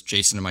 2. It was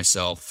Jason and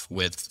myself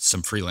with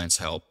some freelance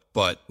help,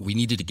 but we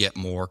needed to get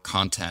more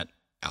content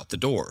out the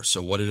door.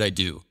 So what did I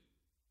do?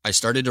 I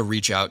started to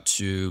reach out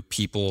to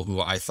people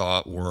who I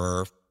thought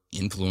were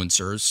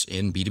influencers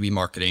in B2B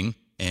marketing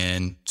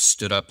and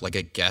stood up like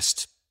a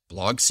guest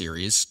blog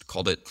series,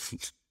 called it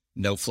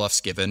No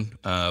Fluffs Given,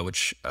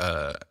 which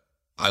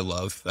I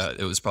love.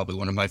 It was probably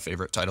one of my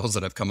favorite titles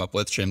that I've come up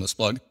with, shameless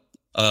plug.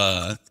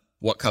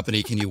 What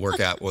company can you work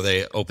at where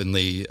they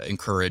openly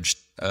encouraged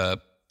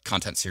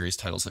content series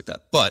titles like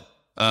that? But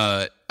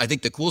I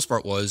think the coolest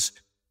part was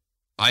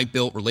I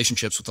built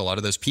relationships with a lot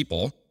of those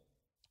people.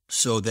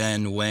 So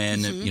then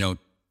when,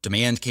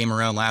 demand came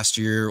around last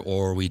year,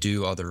 or we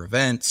do other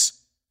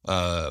events,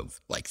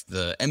 like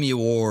the Emmy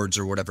Awards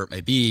or whatever it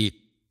may be,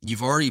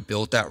 you've already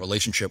built that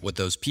relationship with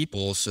those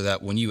people so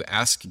that when you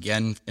ask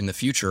again in the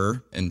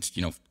future and,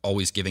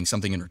 always giving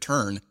something in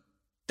return,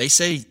 they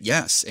say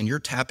yes. And you're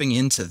tapping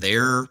into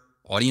their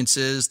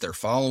audiences, their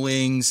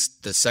followings.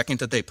 The second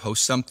that they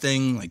post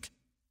something, like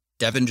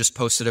Devin just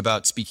posted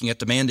about speaking at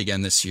Demand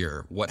again this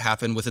year. What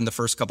happened within the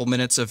first couple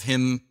minutes of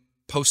him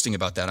posting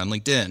about that on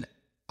LinkedIn?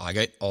 I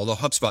get all the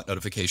HubSpot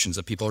notifications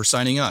that people are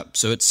signing up.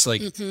 So it's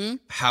like,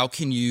 how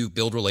can you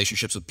build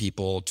relationships with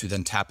people to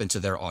then tap into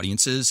their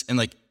audiences? And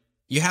like,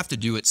 you have to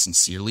do it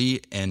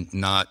sincerely and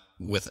not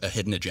with a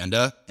hidden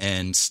agenda.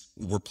 And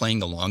we're playing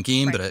the long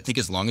game, but I think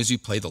as long as you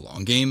play the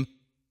long game,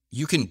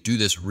 you can do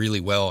this really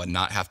well and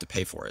not have to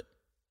pay for it.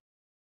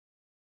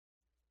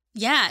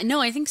 Yeah, no,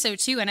 I think so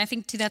too. And I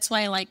think too, that's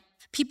why like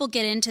people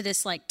get into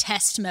this like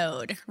test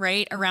mode,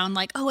 right? Around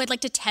like, oh, I'd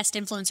like to test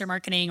influencer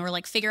marketing or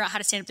like figure out how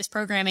to stand up this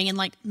programming. And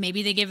like,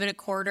 maybe they give it a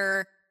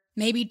quarter,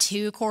 maybe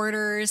 2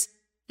 quarters.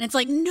 And it's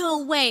like,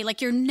 no way,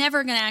 like you're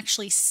never going to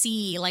actually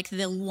see like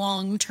the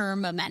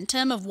long-term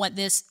momentum of what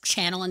this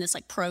channel and this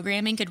like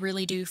programming could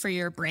really do for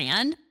your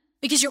brand.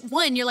 Because you're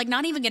like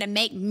not even going to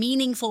make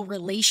meaningful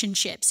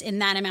relationships in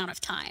that amount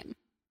of time,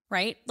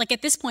 right? Like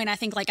at this point, I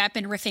think like I've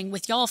been riffing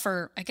with y'all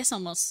for, I guess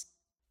almost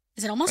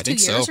 2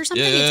 years or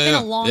something? It's been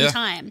a long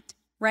time,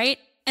 right?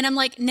 And I'm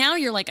like, now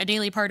you're like a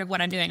daily part of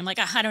what I'm doing. I'm like,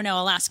 I don't know,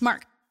 I'll ask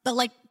Mark. But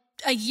like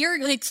a year,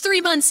 like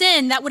 3 months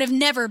in, that would have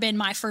never been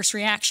my first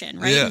reaction,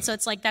 right? And so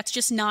it's like, that's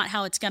just not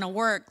how it's going to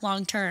work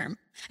long term.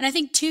 And I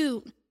think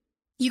too,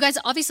 you guys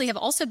obviously have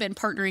also been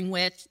partnering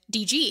with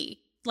DG.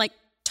 Like,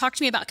 talk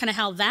to me about kind of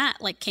how that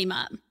like came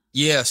up.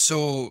 Yeah,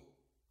 so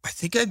I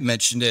think I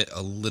mentioned it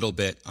a little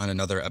bit on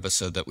another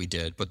episode that we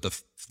did, but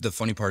the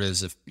funny part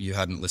is if you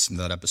hadn't listened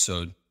to that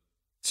episode,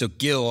 so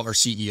Gil, our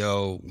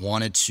CEO,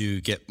 wanted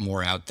to get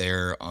more out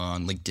there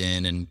on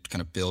LinkedIn and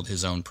kind of build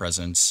his own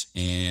presence.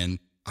 And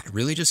I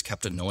really just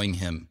kept annoying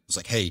him. I was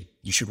like, hey,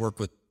 you should work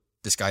with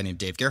this guy named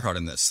Dave Gerhardt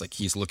on this. Like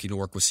he's looking to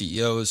work with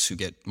CEOs who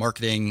get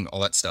marketing,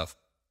 all that stuff.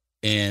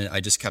 And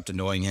I just kept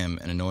annoying him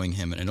and annoying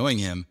him and annoying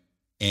him.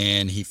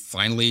 And he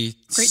finally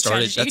started.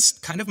 Strategy. That's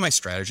kind of my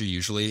strategy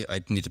usually.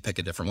 I need to pick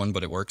a different one,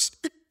 but it works.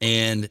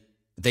 And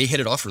they hit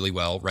it off really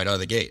well right out of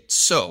the gate.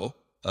 So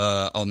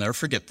I'll never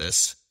forget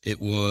this. It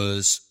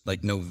was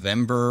like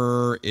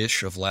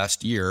November-ish of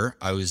last year.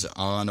 I was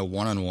on a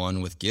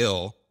one-on-one with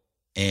Gil,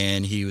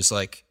 and he was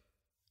like,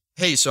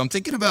 hey, so I'm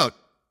thinking about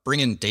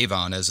bringing Dave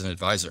on as an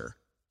advisor.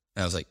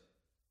 And I was like,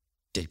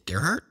 Dave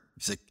Gerhardt?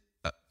 He's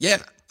like, yeah,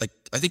 like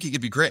I think he could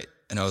be great.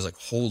 And I was like,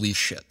 holy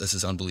shit, this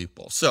is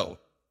unbelievable. So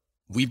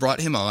we brought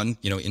him on,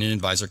 in an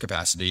advisor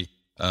capacity.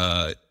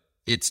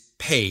 It's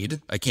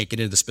paid. I can't get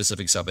into the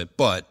specifics of it,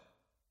 but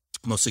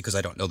mostly because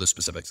I don't know the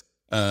specifics.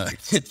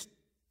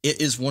 It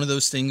is one of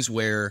those things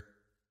where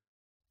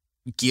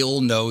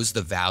Gil knows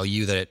the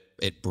value that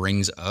it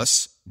brings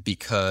us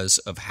because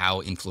of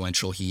how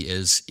influential he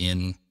is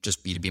in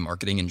just B2B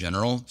marketing in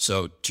general.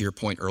 So to your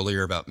point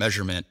earlier about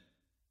measurement,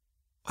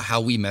 how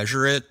we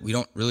measure it, we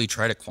don't really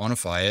try to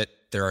quantify it.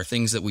 There are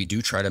things that we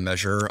do try to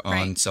measure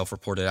on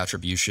self-reported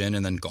attribution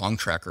and then gong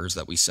trackers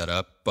that we set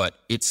up. But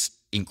it's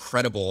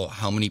incredible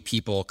how many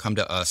people come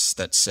to us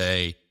that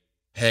say,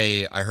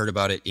 hey, I heard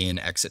about it in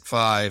Exit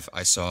 5.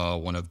 I saw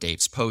one of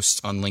Dave's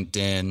posts on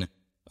LinkedIn.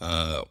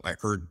 I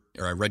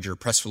read your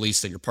press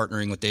release that you're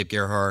partnering with Dave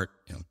Gerhardt.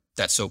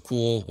 That's so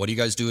cool. What do you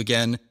guys do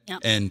again? Yep.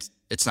 And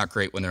it's not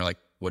great when they're like,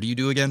 what do you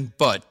do again?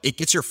 But it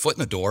gets your foot in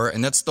the door.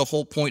 And that's the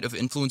whole point of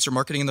influencer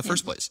marketing in the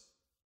first place.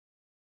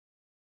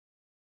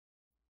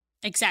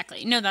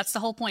 Exactly. No, that's the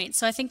whole point.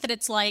 So I think that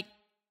it's like,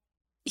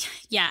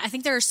 I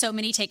think there are so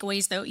many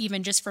takeaways though,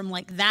 even just from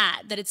like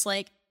that it's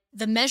like,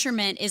 the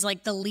measurement is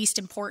like the least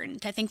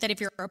important. I think that if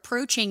you're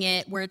approaching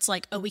it where it's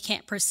like, oh, we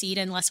can't proceed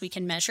unless we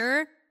can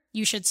measure,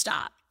 you should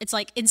stop. It's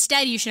like,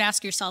 instead you should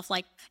ask yourself,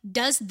 like,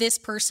 does this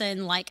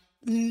person like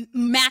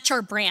match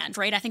our brand,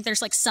 right? I think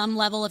there's like some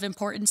level of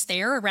importance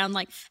there around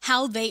like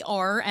how they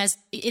are as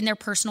in their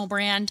personal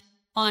brand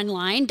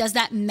online. Does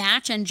that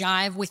match and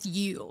jive with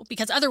you?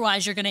 Because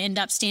otherwise you're going to end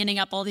up standing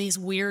up all these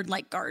weird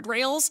like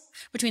guardrails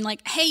between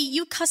like, hey,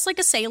 you cuss like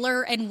a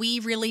sailor and we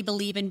really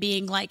believe in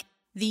being like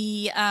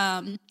the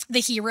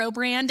hero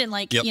brand, and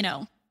like, you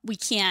know, we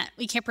can't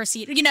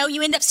proceed. You know,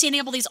 you end up standing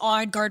up all these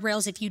odd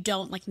guardrails if you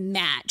don't like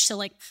match. So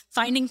like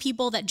finding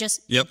people that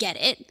just get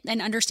it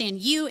and understand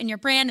you and your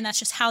brand, and that's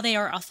just how they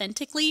are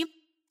authentically.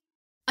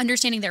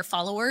 Understanding their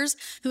followers,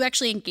 who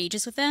actually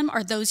engages with them.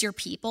 Are those your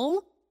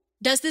people?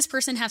 Does this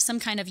person have some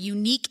kind of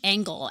unique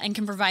angle and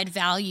can provide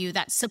value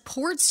that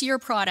supports your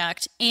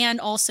product and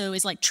also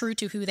is like true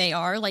to who they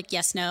are? Like,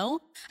 yes, no.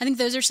 I think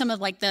those are some of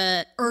like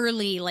the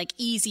early, like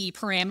easy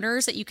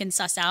parameters that you can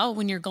suss out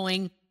when you're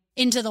going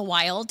into the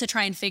wild to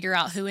try and figure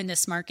out who in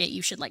this market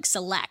you should like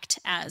select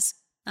as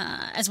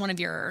one of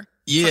your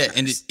partners.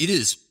 And it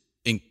is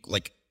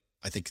like,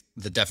 I think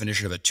the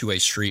definition of a two-way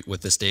street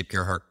with this Dave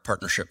Gerhardt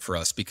partnership for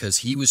us, because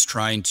he was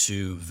trying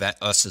to vet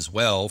us as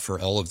well for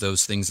all of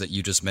those things that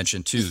you just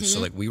mentioned too. So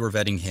like we were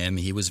vetting him,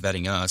 he was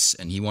vetting us,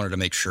 and he wanted to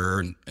make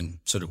sure, and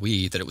so did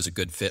we, that it was a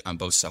good fit on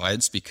both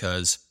sides.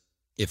 Because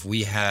if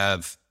we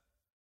have,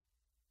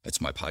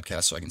 it's my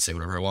podcast, so I can say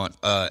whatever I want.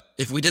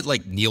 If we did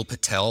like Neil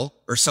Patel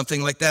or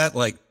something like that,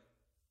 like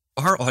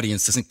our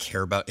audience doesn't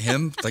care about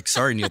him. Like,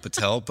 sorry, Neil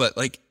Patel, but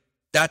like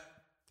that,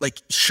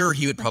 like, sure,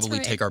 he would probably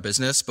take our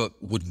business, but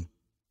would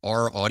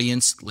our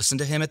audience listen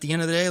to him at the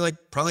end of the day?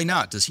 Like, probably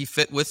not. Does he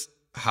fit with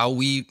how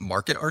we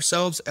market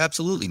ourselves?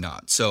 Absolutely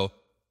not. So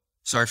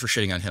sorry for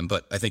shitting on him,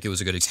 but I think it was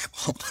a good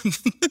example.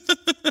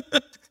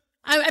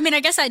 I mean, I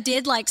guess I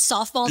did like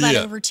softball that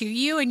over to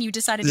you and you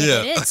decided to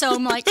hit it. So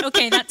I'm like,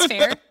 okay, that's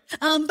fair.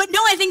 But no,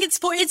 I think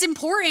it's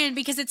important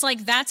because it's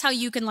like, that's how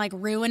you can like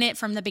ruin it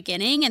from the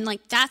beginning. And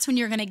like, that's when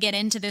you're going to get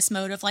into this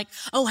mode of like,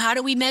 oh, how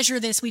do we measure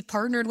this? We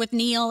partnered with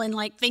Neil and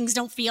like things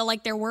don't feel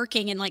like they're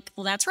working. And like,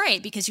 well, that's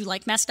right, because you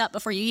like messed up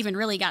before you even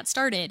really got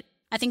started.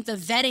 I think the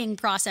vetting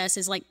process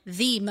is like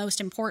the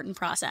most important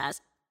process.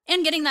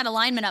 And getting that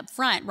alignment up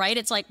front, right?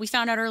 It's like we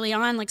found out early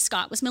on, like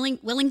Scott was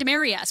willing to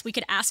marry us. We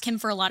could ask him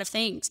for a lot of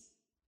things.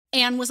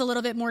 Anne was a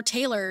little bit more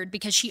tailored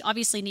because she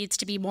obviously needs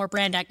to be more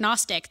brand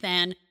agnostic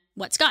than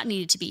what Scott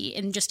needed to be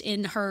in just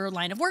in her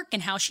line of work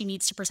and how she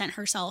needs to present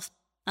herself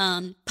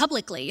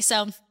publicly.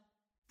 So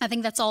I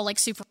think that's all like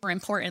super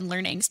important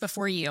learnings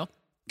before you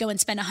go and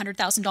spend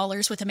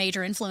 $100,000 with a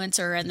major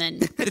influencer and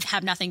then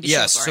have nothing to show for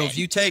it. Yes, so if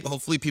you take,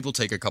 hopefully people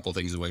take a couple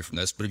things away from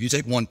this, but if you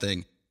take one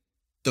thing,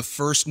 the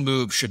first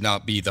move should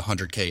not be the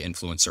 100K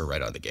influencer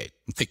right out of the gate.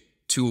 I think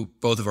to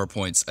both of our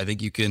points, I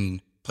think you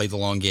can play the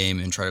long game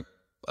and try to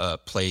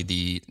play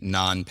the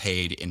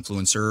non-paid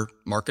influencer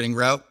marketing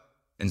route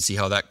and see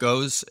how that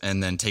goes,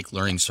 and then take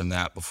learnings from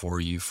that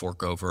before you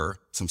fork over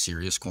some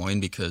serious coin,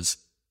 because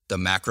the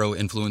macro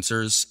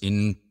influencers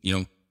in, you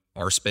know,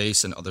 our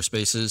space and other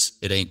spaces,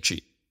 it ain't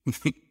cheap.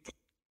 It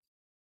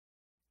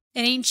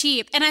ain't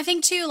cheap. And I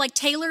think too, like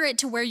tailor it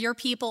to where your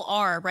people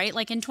are, right?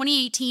 Like in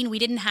 2018, we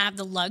didn't have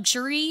the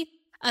luxury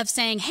of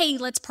saying, hey,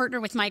 let's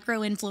partner with micro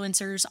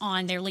influencers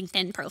on their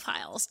LinkedIn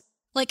profiles.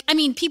 Like, I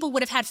mean, people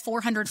would have had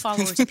 400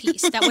 followers a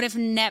piece. That would have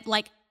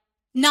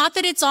not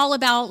that it's all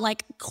about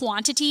like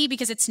quantity,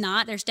 because it's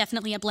not. There's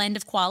definitely a blend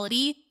of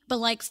quality, but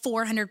like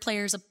 400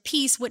 players a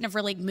piece wouldn't have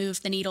really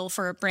moved the needle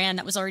for a brand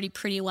that was already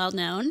pretty well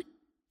known.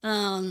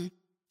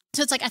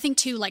 So it's like, I think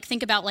too, like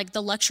think about like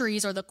the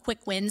luxuries or the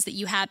quick wins that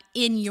you have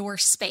in your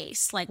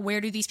space. Like,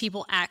 where do these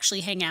people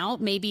actually hang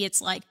out? Maybe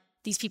it's like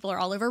these people are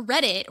all over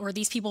Reddit, or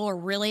these people are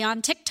really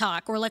on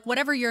TikTok, or like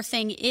whatever your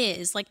thing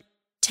is, like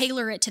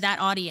tailor it to that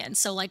audience.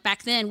 So like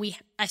back then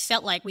I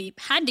felt like we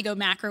had to go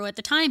macro at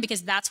the time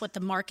because that's what the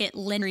market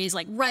literally is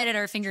like right at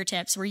our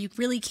fingertips, where you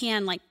really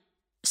can like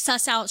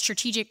suss out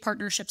strategic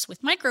partnerships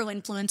with micro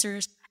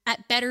influencers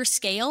at better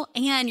scale.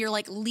 And you're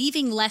like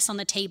leaving less on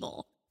the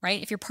table,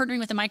 right? If you're partnering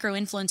with a micro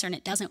influencer and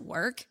it doesn't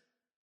work,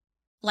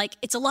 like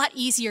it's a lot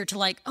easier to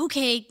like,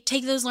 okay,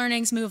 take those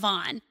learnings, move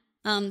on,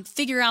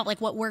 figure out like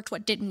what worked,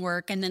 what didn't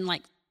work, and then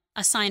like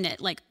assign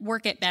it, like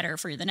work it better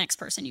for the next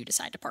person you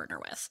decide to partner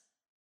with.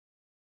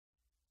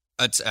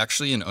 It's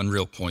actually an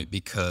unreal point,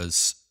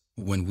 because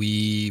when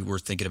we were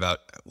thinking about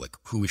like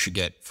who we should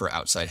get for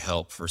outside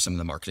help for some of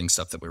the marketing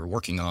stuff that we were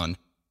working on,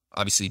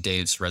 obviously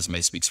Dave's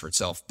resume speaks for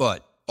itself,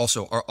 but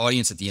also our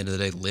audience at the end of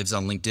the day lives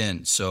on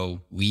LinkedIn.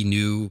 So we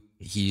knew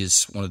he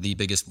is one of the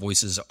biggest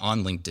voices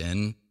on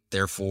LinkedIn.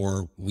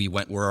 Therefore, we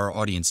went where our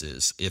audience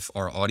is. If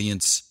our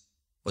audience,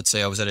 let's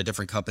say I was at a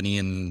different company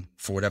and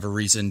for whatever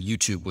reason,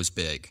 YouTube was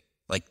big,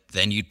 like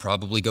then you'd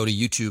probably go to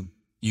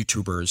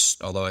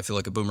YouTubers, although I feel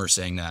like a boomer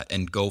saying that,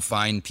 and go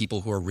find people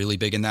who are really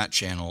big in that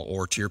channel,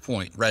 or to your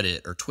point,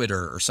 Reddit or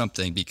Twitter or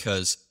something,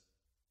 because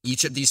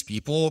each of these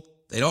people,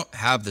 they don't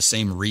have the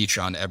same reach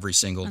on every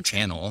single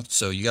channel.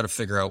 So you got to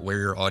figure out where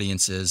your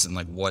audience is and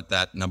like what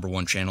that number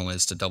one channel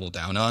is to double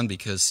down on,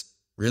 because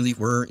really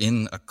we're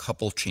in a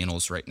couple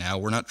channels right now.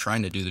 We're not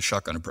trying to do the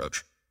shotgun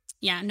approach.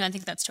 Yeah, no, I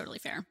think that's totally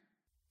fair.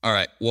 All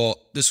right.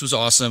 Well, this was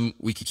awesome.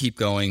 We could keep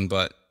going,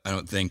 but I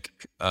don't think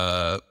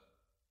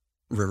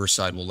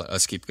Riverside will let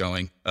us keep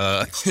going.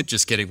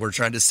 Just kidding. We're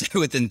trying to stay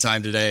within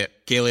time today.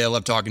 Kaylee, I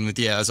love talking with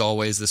you as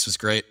always. This was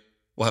great.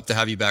 We'll have to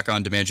have you back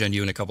on Demand Gen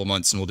U in a couple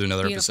months, and we'll do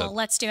another Beautiful. episode.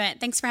 Let's do it.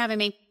 Thanks for having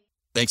me.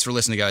 Thanks for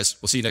listening, guys.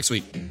 We'll see you next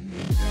week.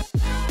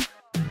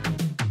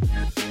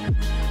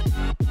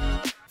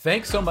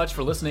 Thanks so much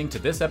for listening to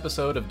this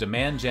episode of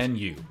Demand Gen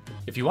U.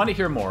 If you want to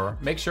hear more,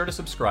 make sure to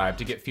subscribe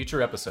to get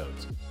future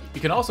episodes.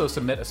 You can also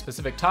submit a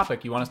specific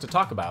topic you want us to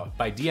talk about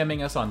by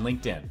DMing us on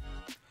LinkedIn.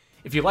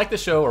 If you like the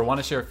show or want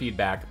to share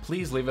feedback,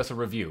 please leave us a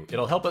review.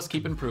 It'll help us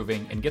keep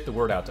improving and get the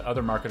word out to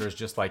other marketers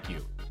just like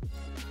you.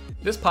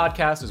 This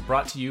podcast is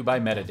brought to you by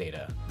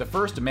Metadata, the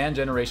first demand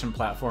generation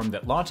platform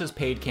that launches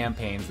paid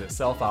campaigns that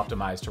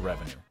self-optimize to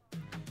revenue.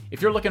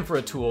 If you're looking for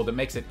a tool that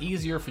makes it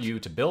easier for you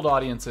to build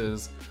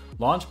audiences,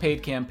 launch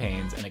paid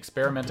campaigns, and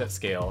experiment at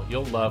scale,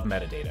 you'll love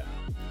Metadata.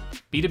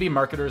 B2B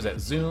marketers at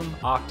Zoom,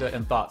 Okta,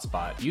 and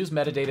ThoughtSpot use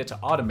Metadata to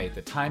automate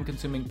the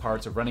time-consuming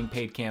parts of running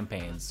paid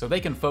campaigns so they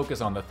can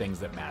focus on the things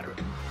that matter.